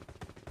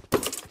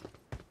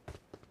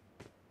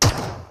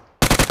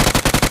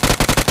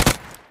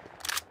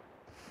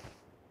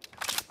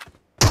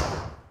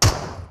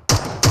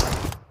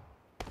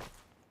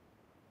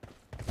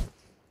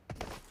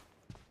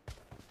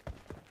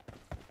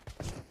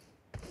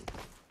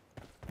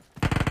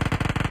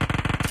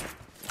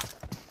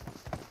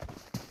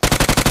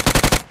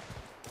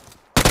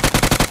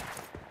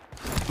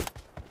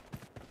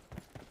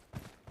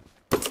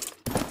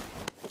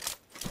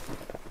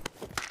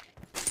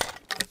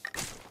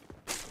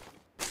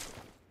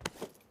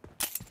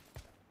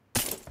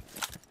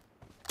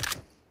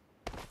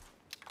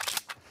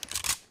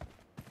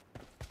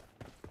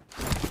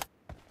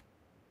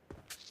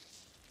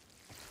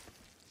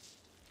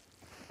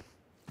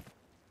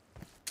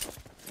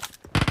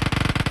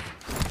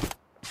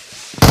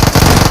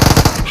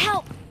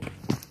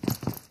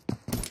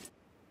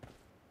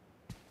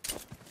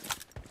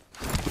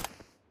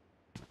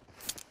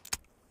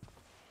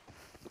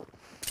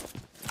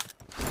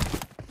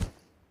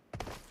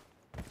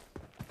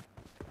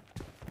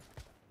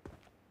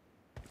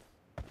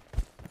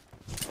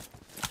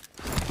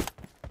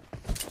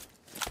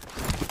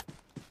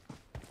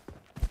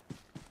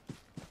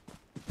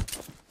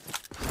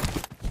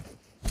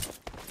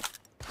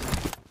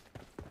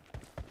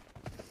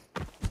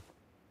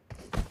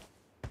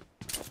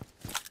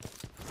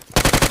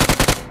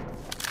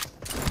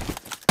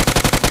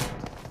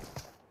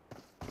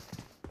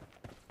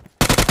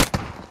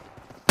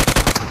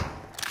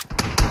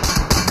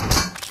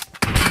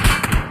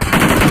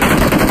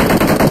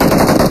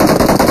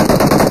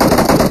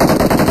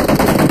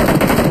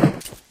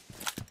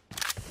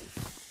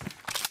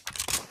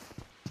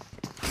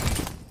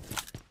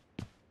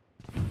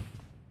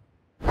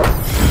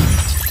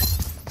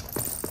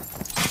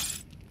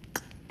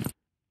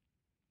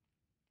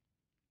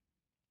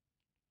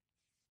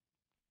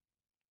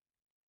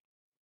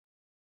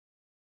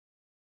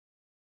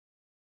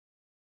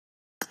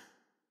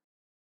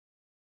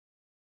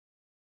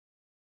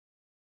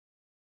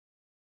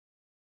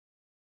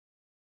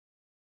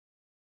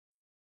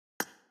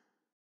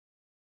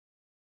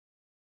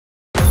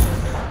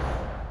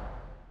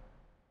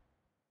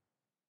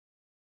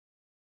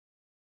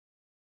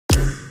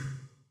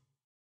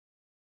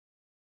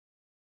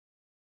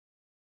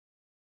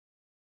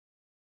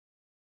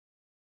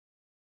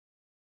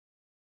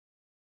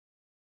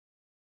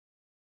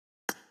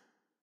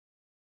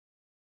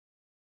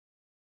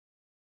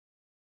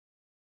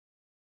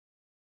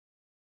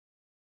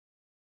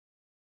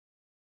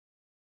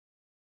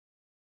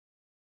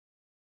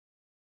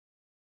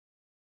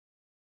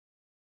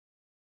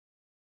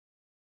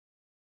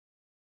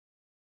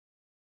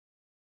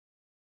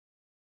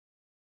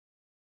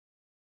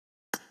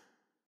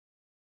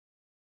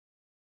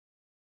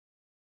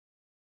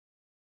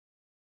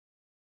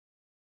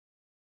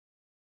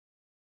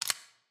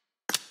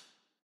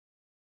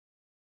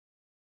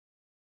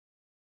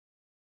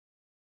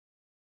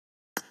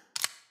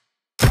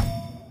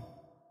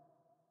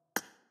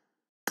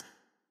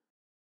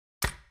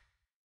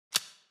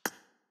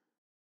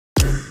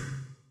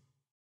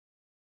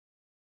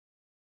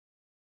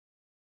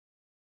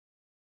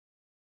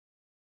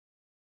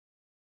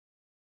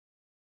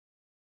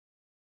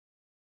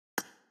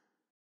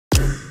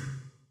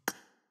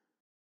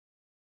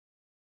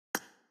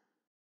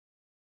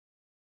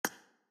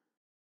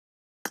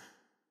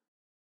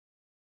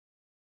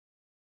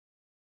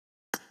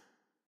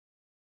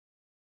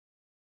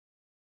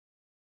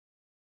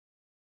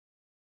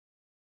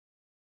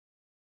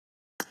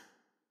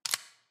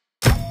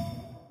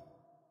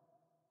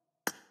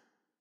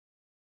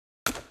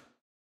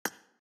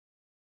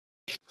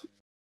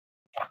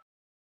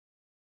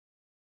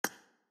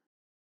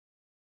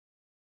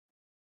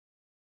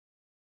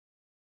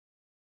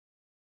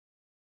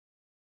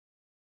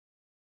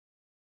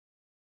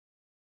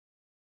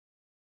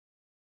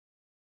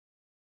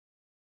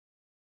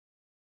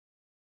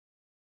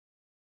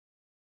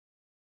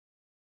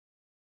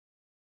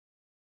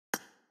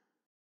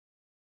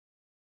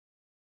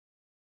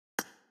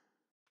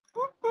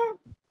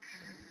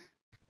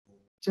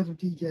 चलो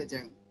ठीक है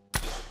जाओ।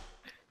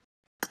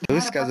 तो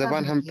इसका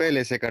जबान हम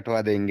पहले से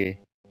कटवा देंगे।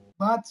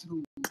 बात सुनो,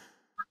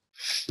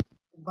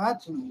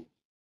 बात सुनो।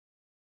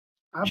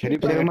 आप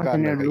शरीफ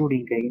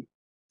लोडिंग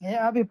है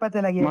अभी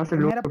पता लगे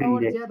मेरा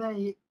पावर ज्यादा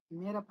है,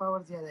 मेरा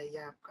पावर ज्यादा है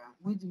या आपका?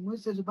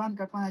 मुझसे जुबान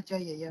कटवाना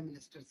चाहिए या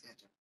मिनिस्टर से?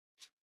 अच्छा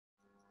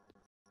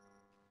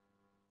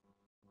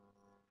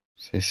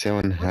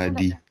 7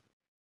 हादी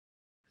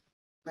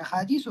मैं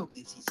हादी सोक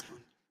दे सी 7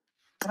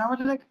 तरावट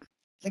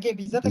लगे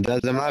बिज़त ده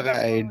دماغ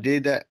ايدي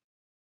ده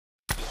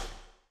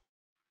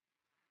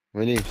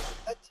ولي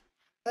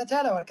دا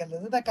چاله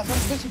ورکړل دا کسان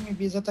چې مې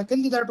بیزت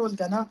کړل دا ټول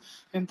کنه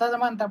همتا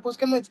زمان تاسو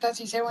کله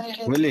تاسو سی ونه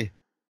خې ولي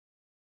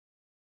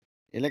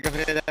لك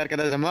فريدار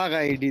كده دماغ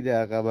ايدي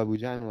ده غاب ابو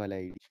جان ولا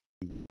ايدي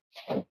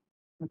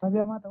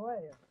طبيعي ما ته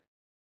وایي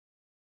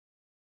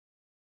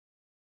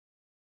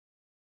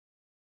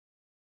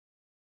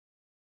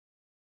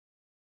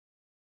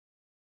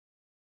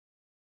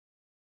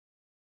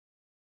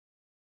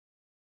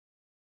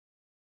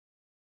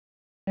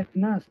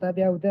ناس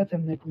تابع ودات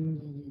من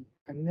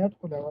ان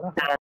يدخل وراء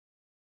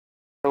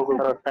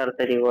Corsair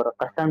tadi orang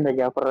kesan dah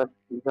Jafar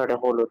sudah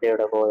hulu dia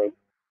udah boleh.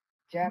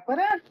 Jafar?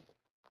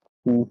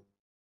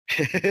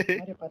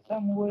 अरे पता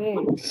मुझे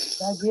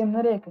क्या गेम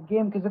न रे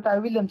गेम के जता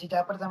विलियम ची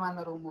जापर जमान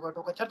रो मुगा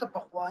तो कचर तो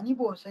पखवानी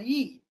बो सही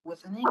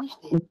वसने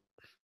निश्ते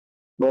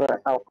Bora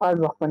awal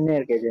waktu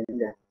ni ke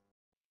jenda.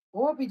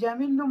 वो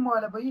पिजामिन नो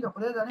वाला भाई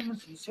रखले जाने मुझ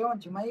से on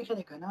चिमाई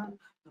खेले कना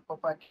तो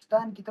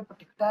पाकिस्तान की तो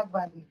टिकटॉक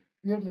बानी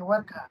वीडियो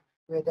वर्का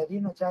वे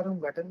दरीनो चारूम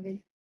घटन गई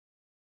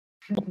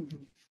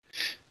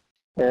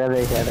Ada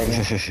kan.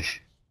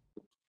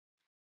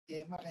 ये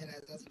मरे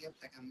रहता है जब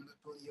तक हम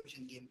तो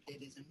यूशन गेम प्ले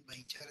लेसन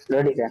भाई चारा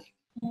Lodi kan.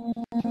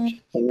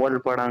 Awal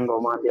पढ़ांग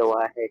घुमा दिया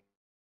हुआ है.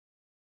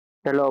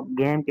 चलो अब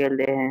गेम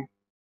खेलते हैं.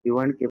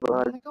 इवेंट के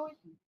बाद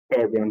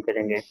गेम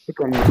करेंगे.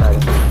 चिकन निकाल.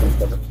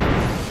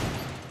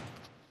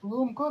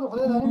 रूम को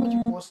रखले जाने मुझे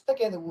पोस्ट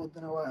के वो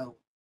दनवा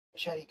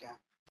शरीका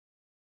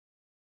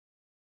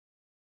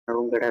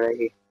रूम करा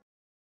रही.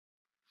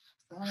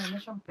 सारा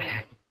नशम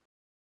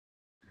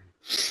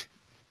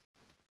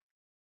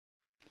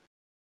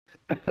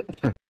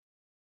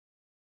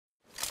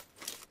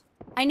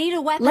I need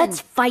a weapon. Let's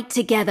fight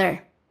together.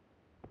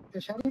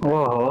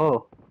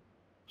 Oh,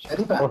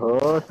 शरीफा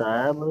oh,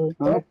 साहब.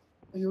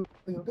 you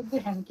took the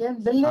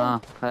handcam dil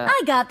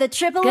I got the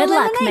triple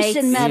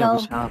elimination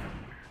medal.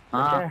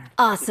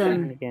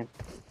 Awesome.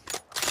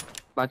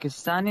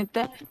 Pakistani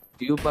te?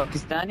 You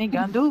Pakistani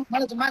gandu?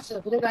 मला तो मास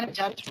पुरे गाने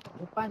चार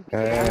पांच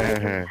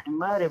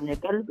हमारे अपने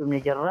कल अपने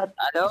जरूरत.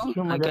 Hello,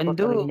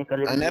 gandu.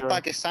 انا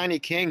باكستاني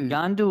كينج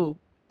Gandu.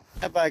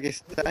 انا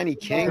باكستاني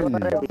كينج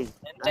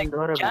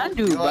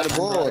Gandu. You are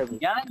both.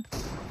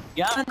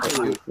 Gandu.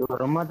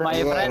 My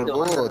You are friend.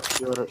 both.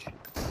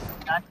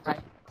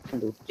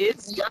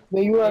 It's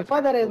your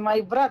father is my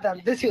brother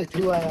this is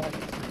you are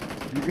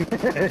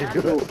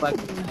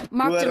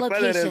Mark the Your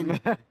father is location.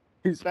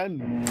 my son.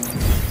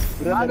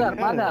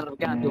 mother.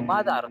 Gandu,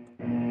 mother.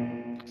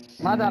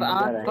 Mother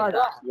and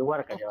father. You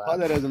work at your.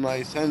 Father is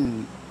my son.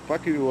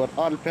 Fuck you are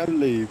all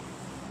family.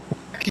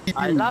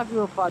 I love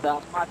you, father,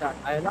 mother.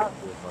 I love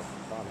you.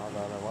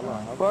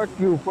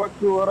 fuck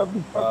you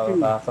rabi fuck you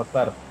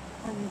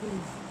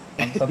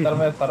 70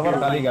 में server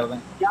खाली कर दें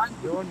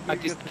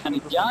Pakistani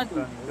Gandu.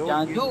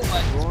 Gandu.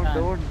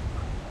 Don't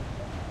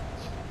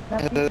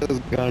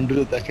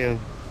गांडू तक है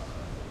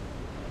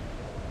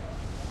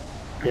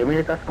Jamil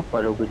का सब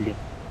follow कर ली.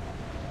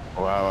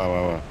 वाह वाह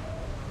वाह वाह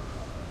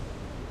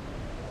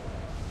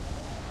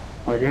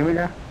और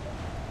Jamila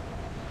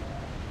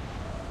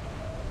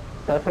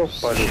सब follow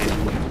कर ली.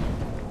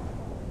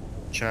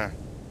 अच्छा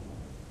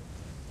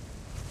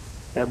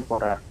सब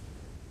बोला.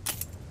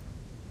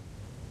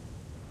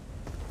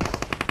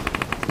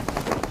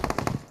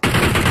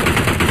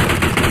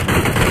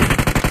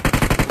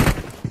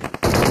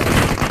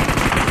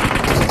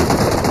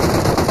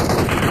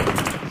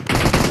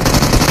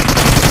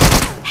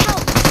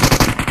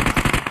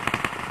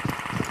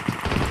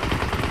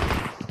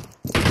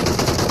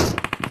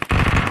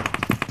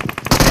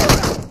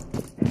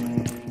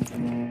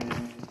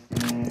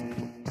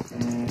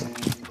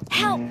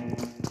 Help!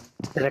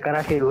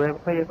 Sekarang si dua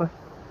apa ya kok?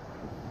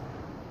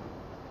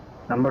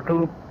 Number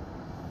 2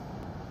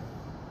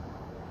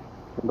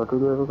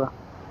 dua apa?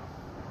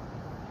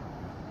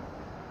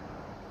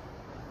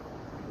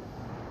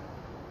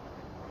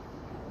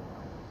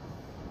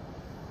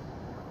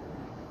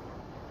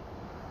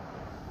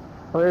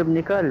 طيب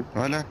निकल.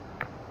 ولا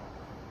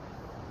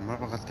ما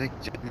بغطيك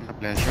جبنا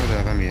بلان شو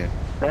ده رمية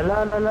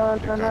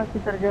لا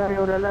किधर जा रहे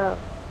हो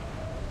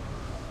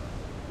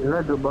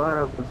لا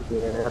दोबारा कुछ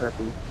कह रहा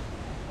थी.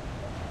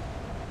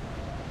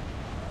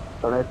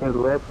 Kalau itu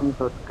gue pun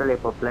total ya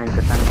plan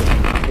kesan ke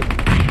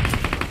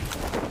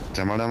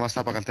Sama ada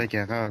masa apa kata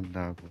kya ka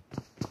da ko.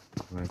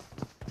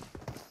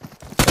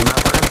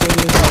 kenapa nanti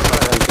ini apa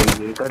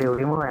lagi kalau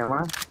di rumah ya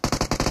mah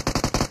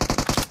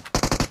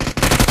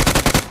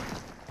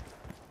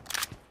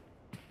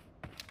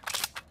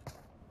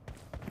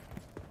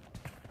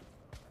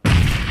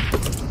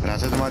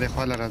Raza तुम्हारे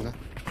ख्वाला राजा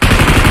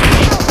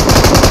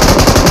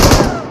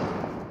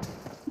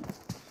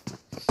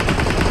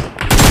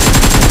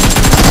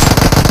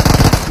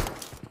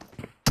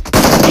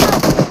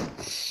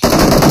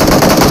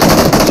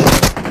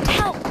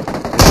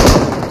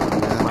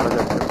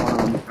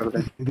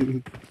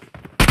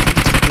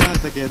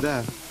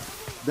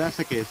Da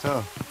sake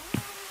so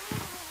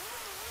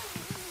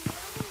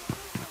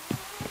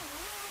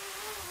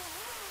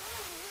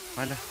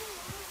Hala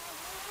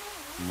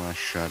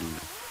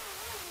Mashallah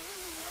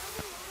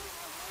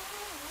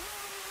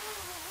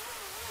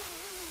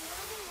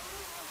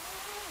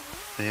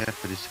Tayar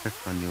per respect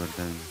pandi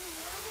wardan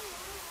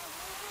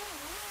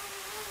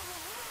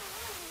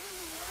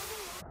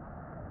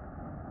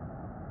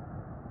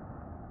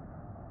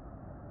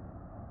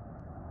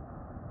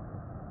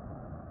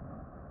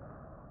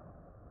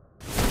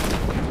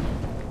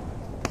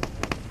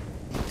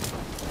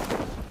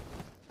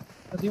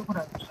देखो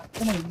राजा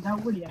ना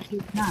ولي اخي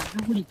ना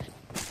ولي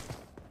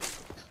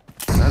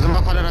لازم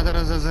اقول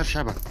هذا زر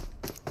شبك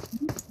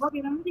باقي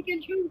انا ما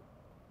كان شو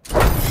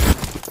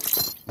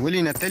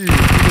ولي نتلي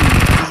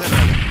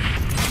زر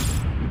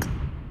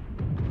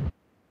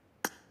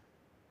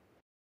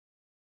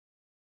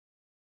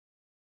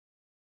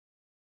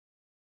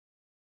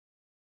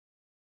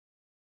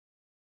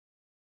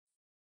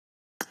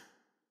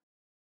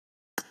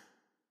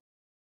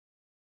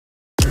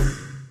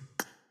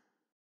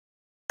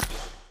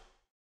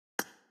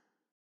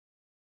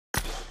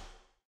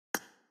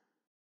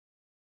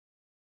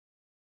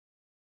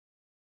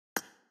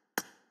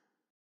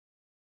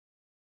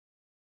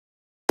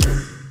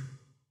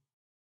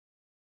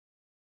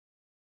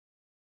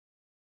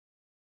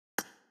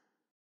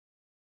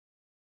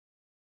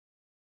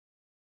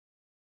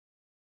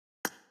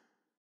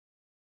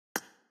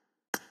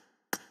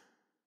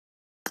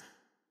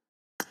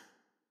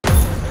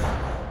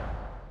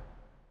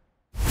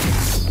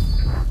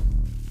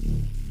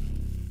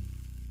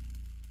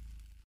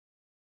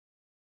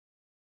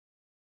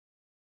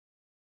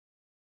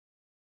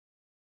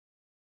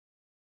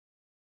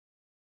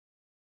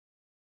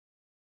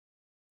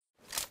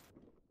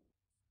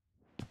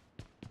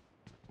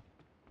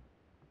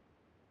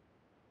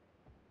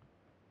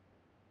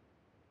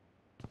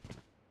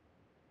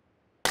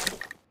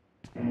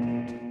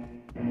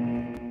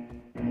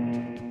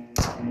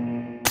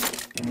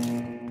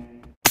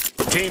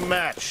Team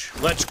match.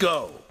 Let's go.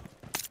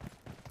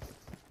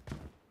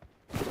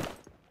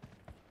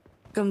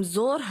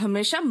 कमजोर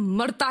हमेशा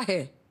मरता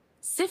है,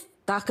 सिर्फ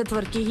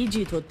ताकतवर की ही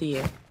जीत होती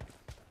है।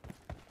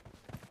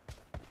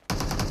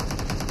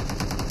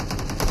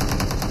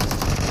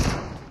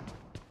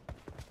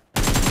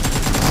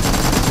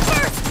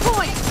 First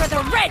point for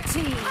the red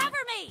team.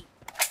 Cover me.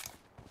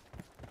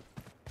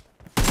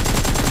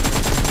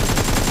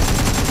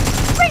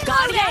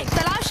 गाड़ियां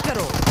तलाश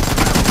करो।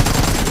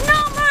 No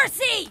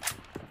mercy.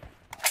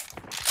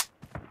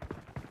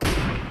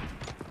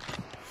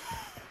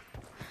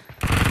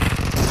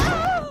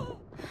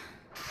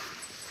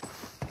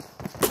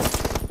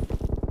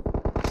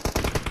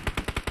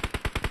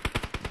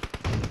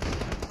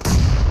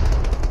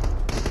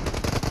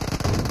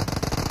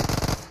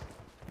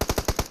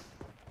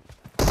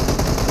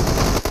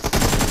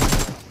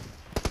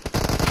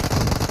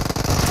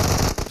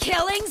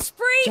 Killing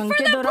spree जंग for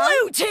के the दौरान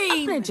blue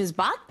team. अपने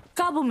जज्बात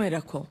काबू में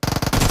रखो।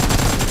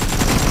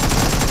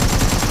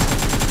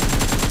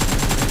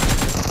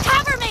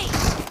 Cover me.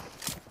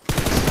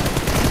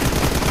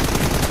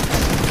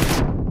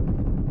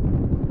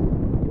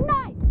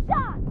 Nice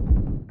shot.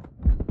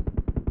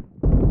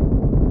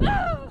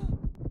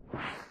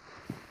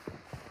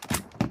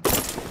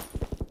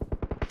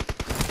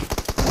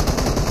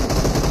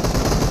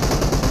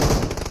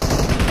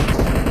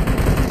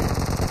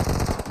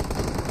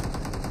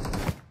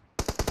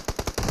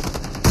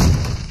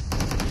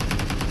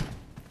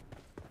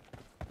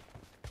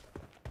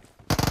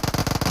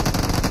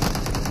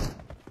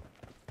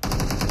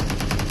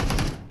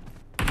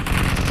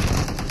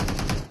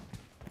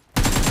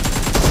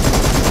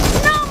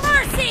 No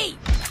mercy.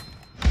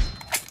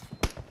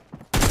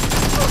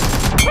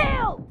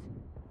 Killed.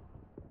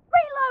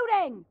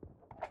 Reloading.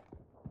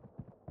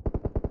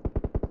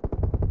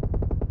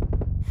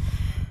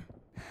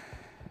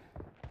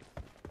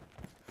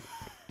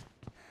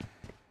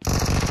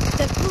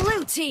 The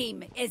blue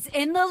team is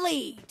in the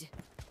lead.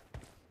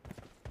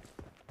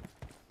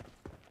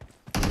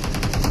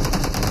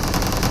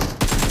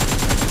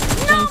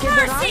 No जंग के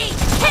दौरान mercy.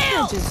 अपने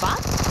Killed.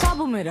 जज्बात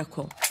काबू में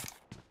रखो।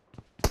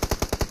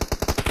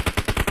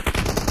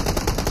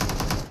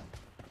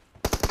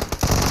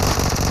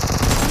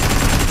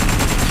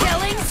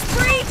 Killing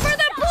spree for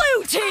the blue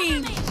team.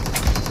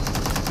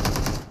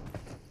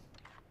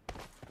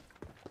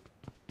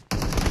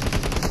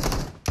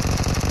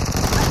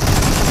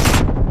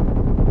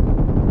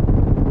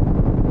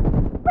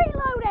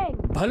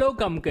 भलो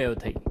कम कयो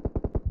थई।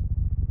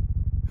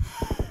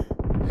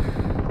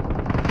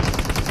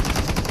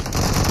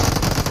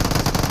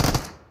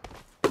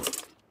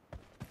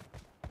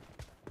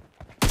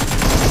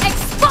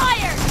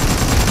 Expired!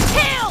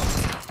 Killed!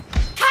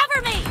 Cover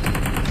me!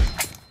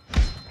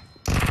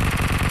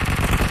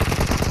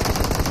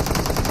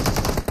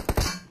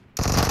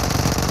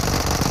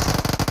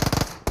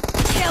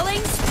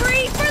 Killing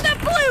spree for the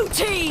blue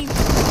team!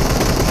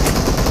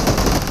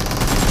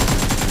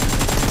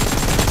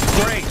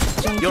 Great!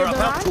 You're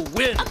about to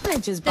win! अपने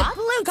The जज्बात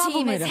blue काबू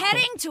team में is रखो।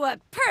 heading to a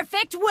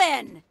perfect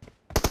win!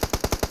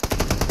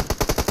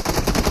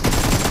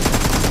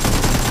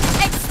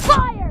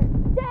 Expired!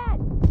 Dead!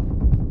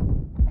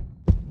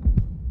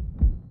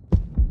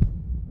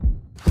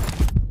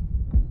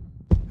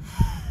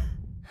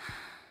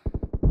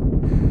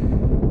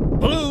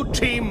 Blue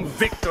team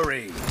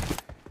victory!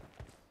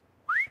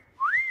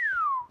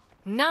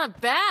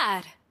 Not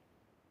bad.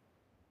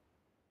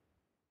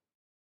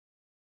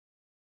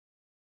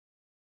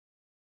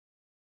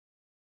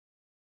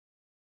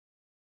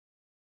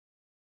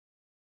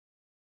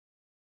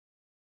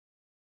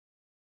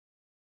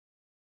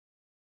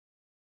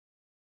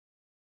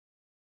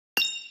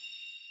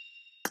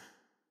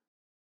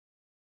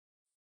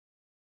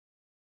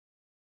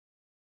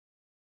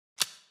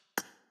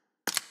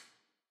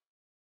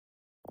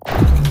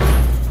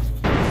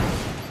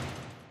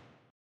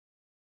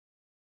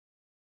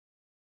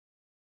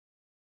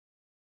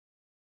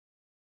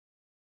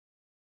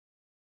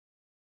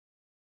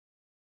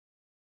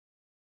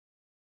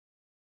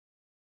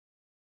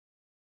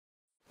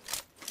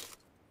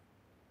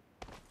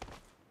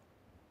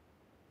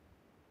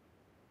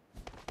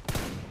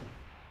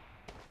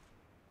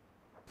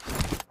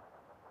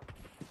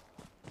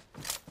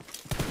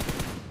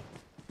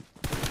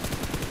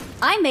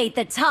 I made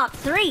the top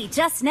 3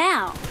 just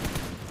now.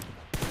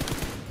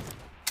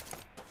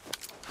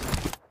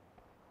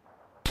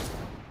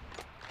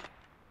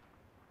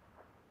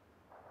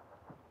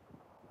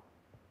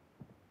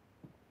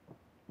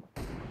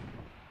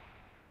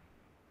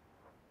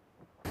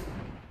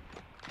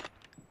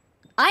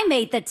 I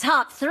made the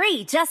top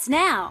 3 just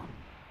now.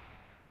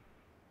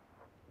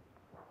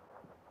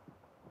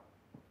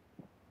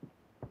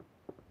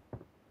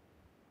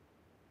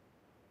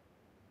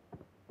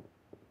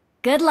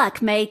 Good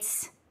luck,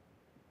 mates.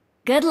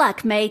 Good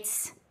luck,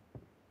 mates.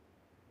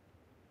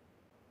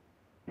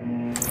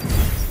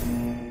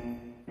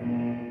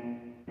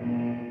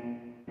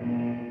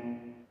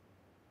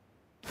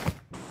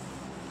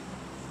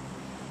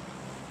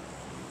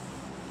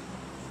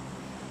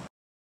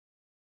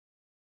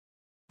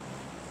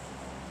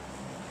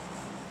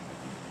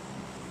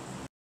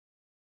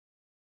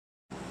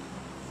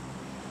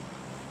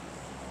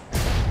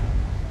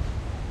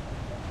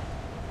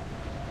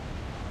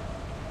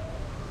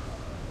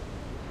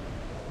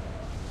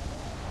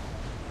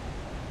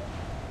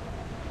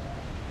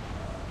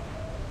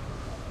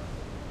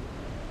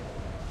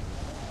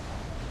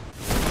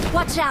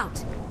 Watch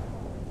out!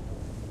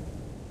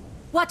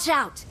 Watch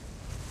out!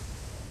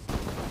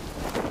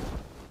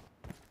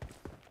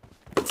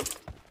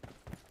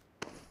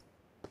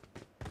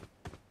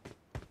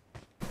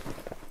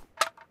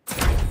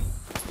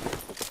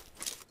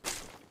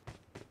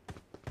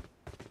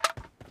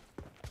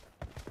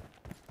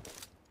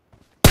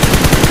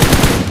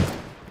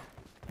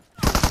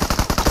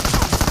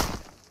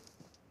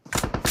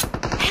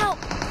 Help!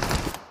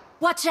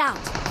 Watch out!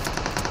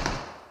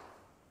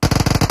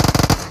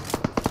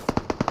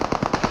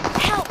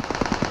 Help!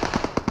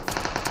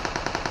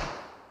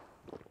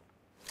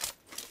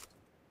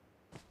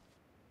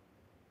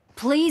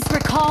 Please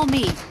recall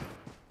me.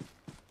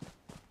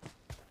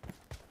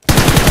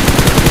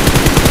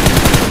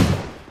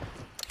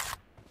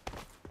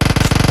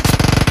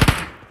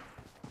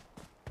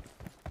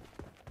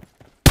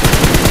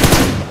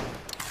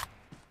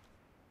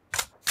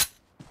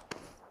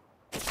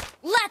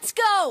 Let's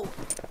go!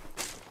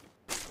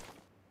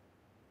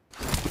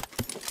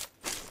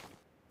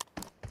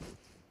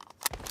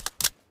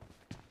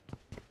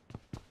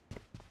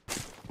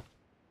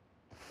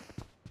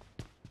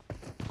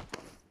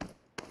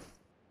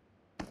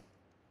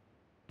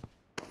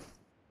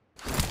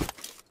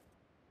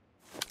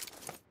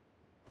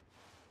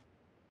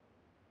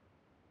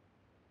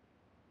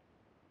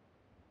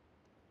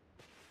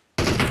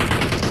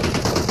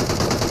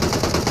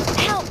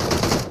 Help!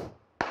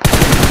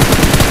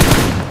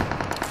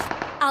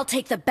 I'll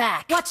take the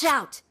back. Watch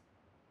out!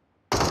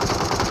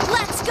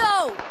 Let's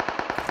go!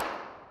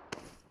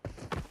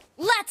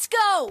 Let's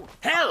go!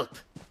 Help!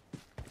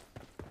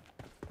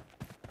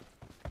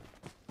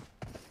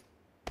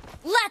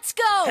 Let's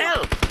go!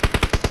 Help!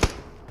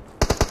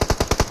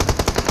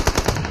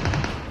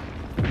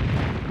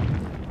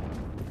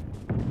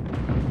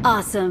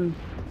 Awesome.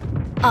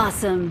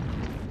 Awesome.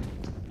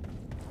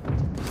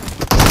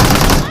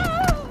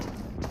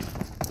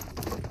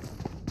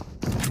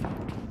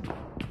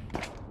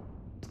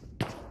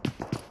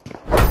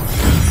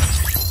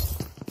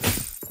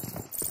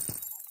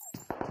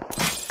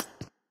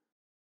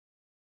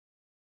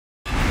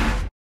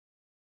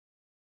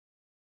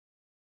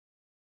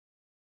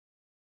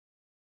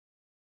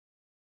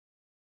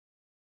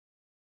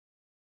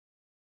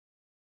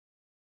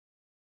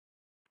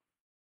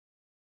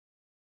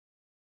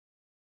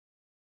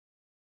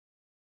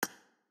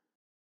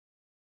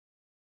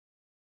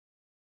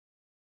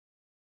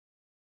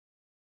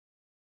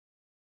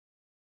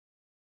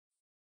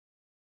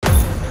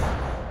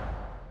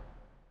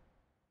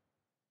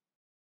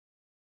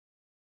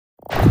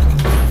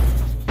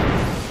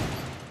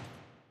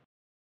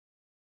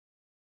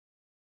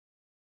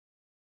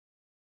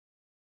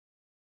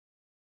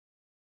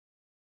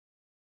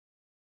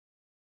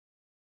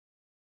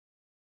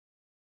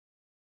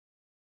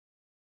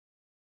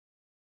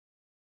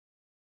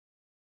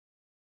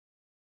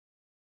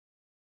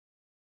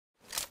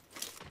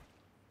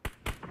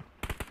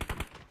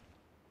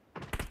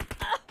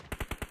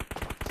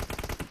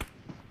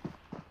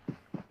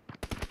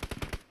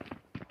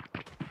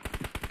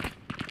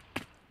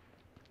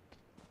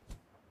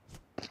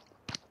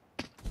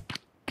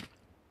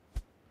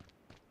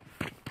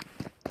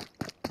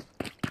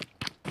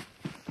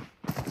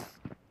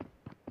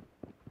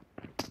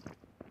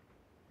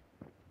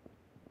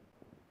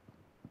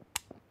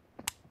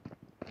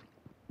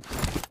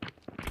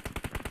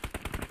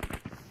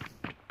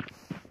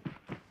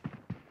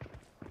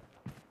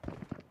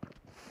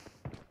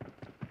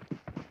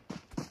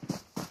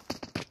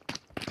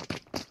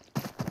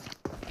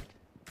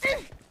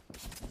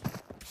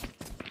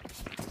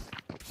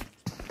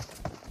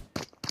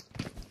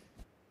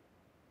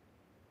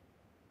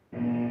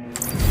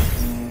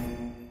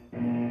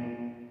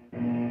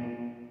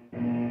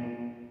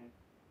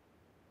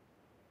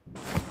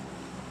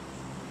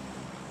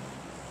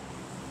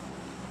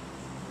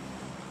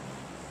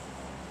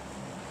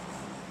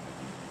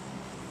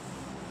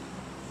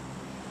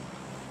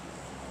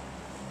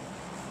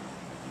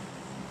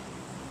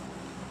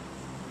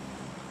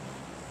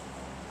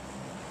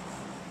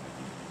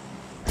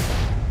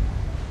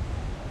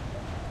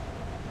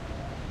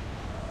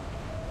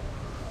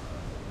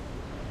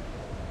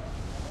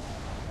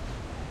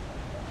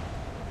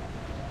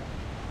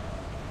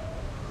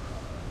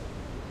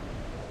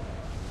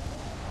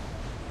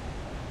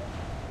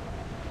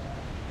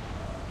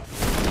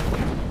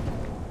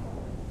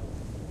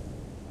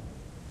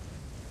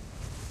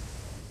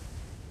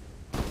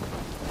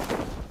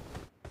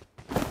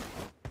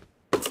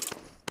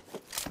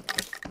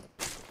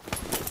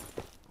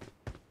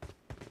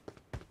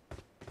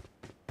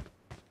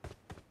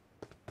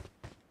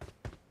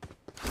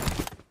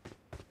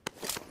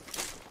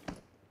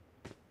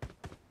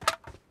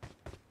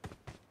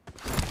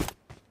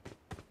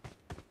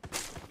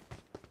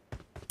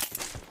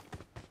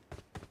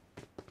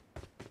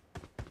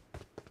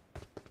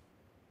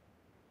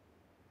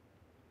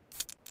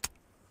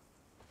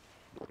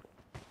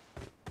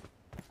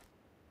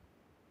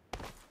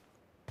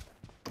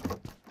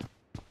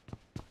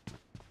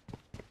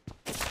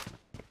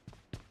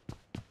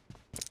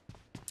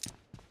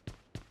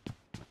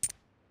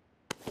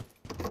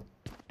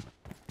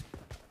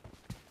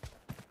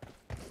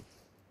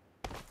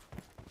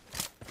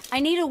 I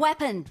need a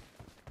weapon.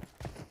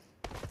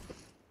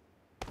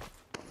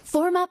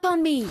 Form up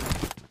on me.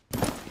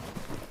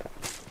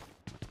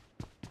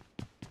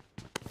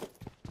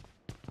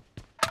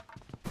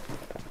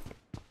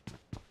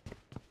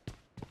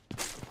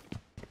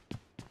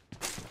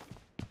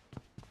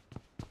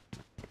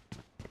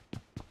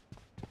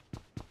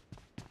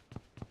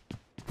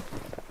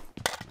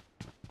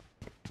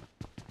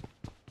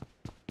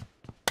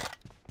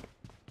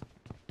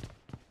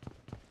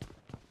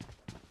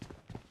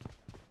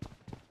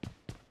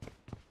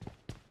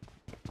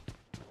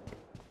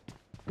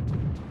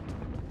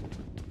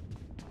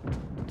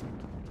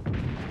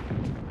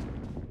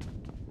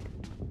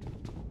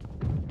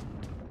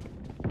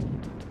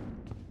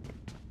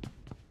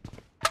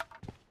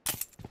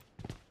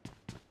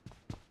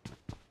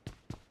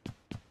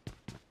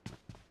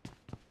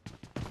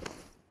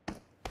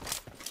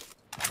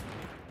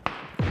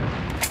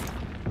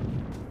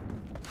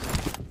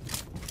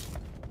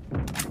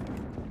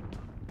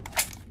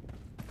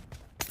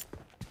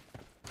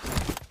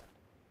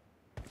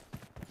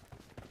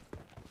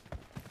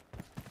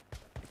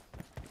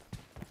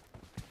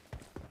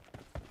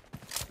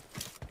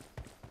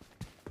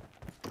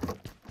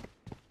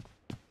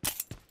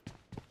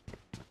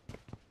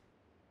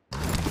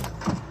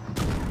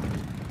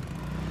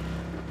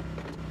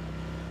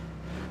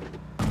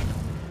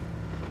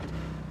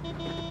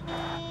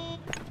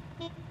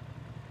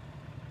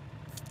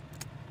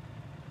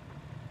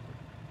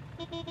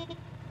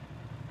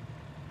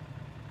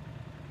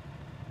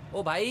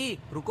 ओ भाई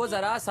रुको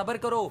जरा सब्र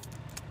करो।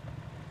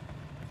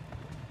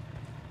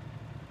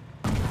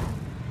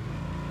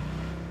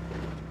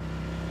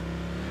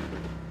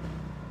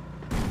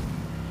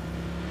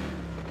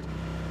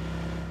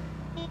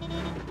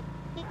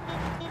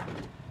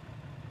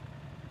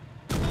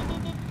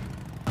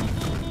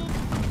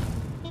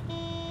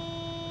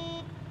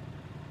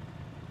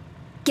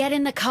 Get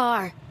in the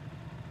car.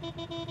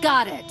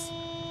 Got it.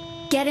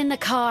 Get in the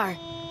car.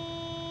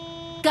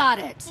 Got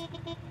it.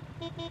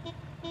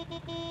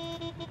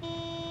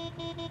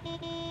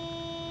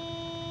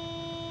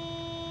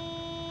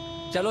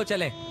 चलो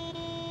चले,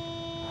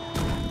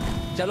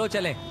 चलो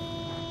चले,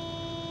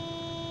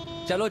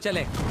 चलो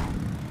चले।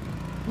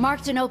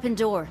 Marked an open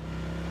door.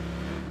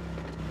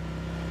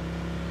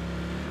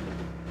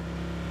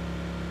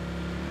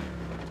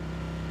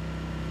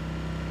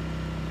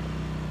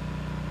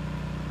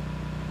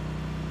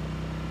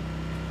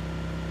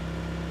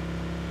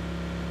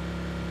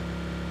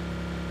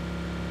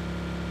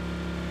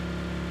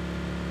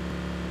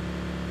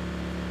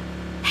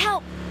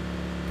 Help!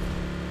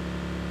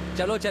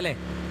 चलो चले,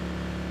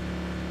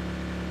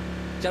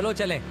 चलो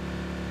चले।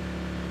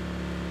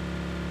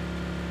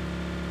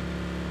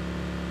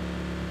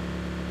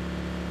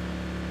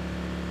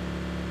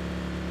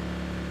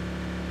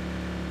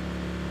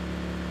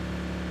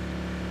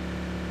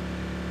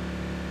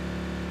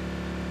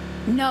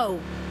 No.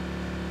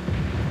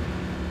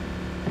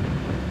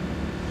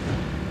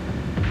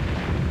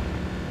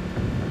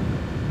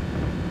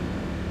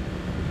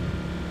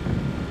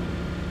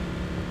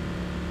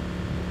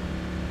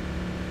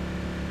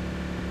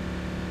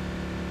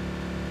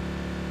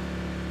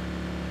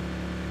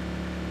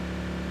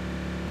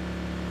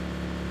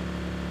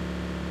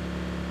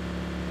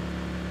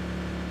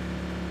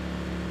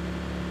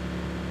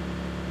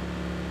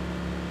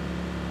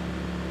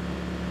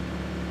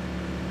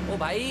 ओ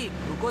भाई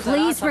रुको जरा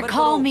Please सब्र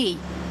recall करो। me.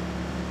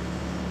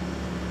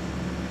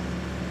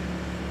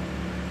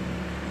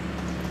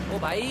 ओ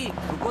भाई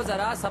रुको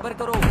जरा सब्र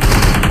करो।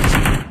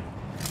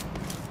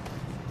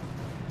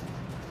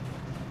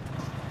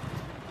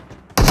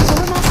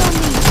 Form up on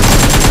me.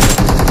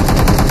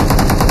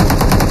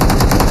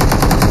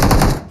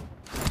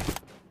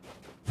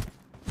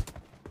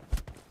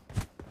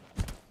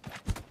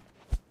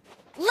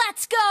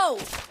 Let's go!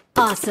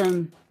 Awesome.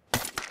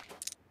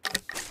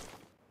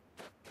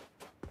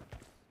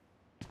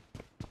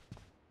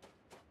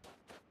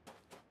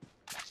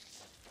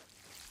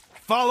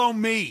 Follow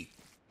me.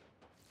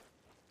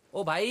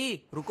 ओ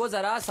भाई रुको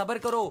जरा सब्र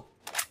करो।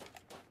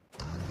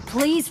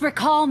 Please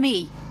recall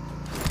me.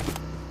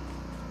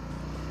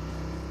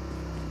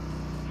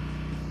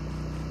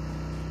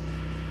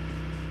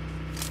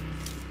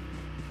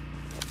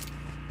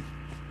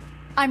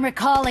 I'm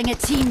recalling a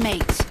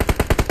teammate.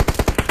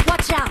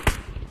 Watch out!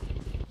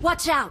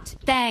 Watch out!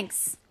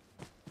 Thanks.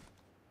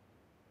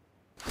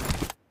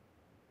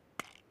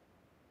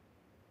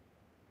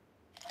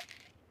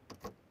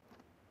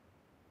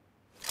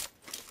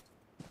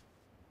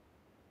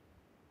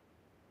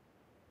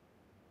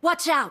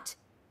 Watch out!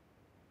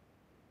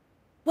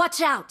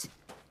 Watch out!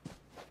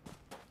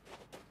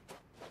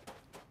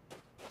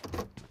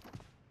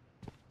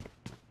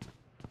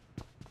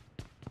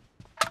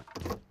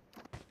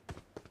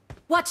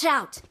 Watch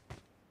out!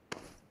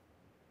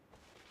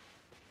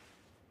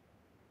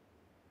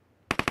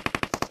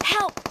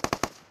 Help!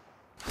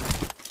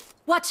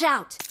 Watch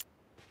out!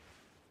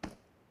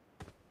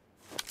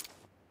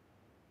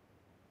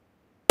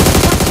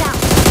 Watch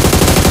out!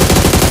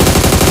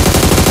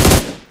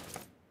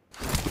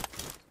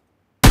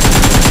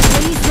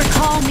 Please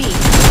recall me.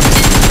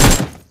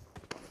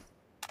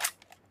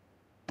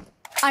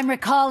 I'm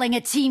recalling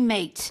a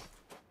teammate.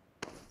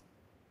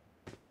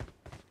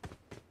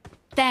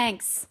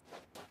 Thanks.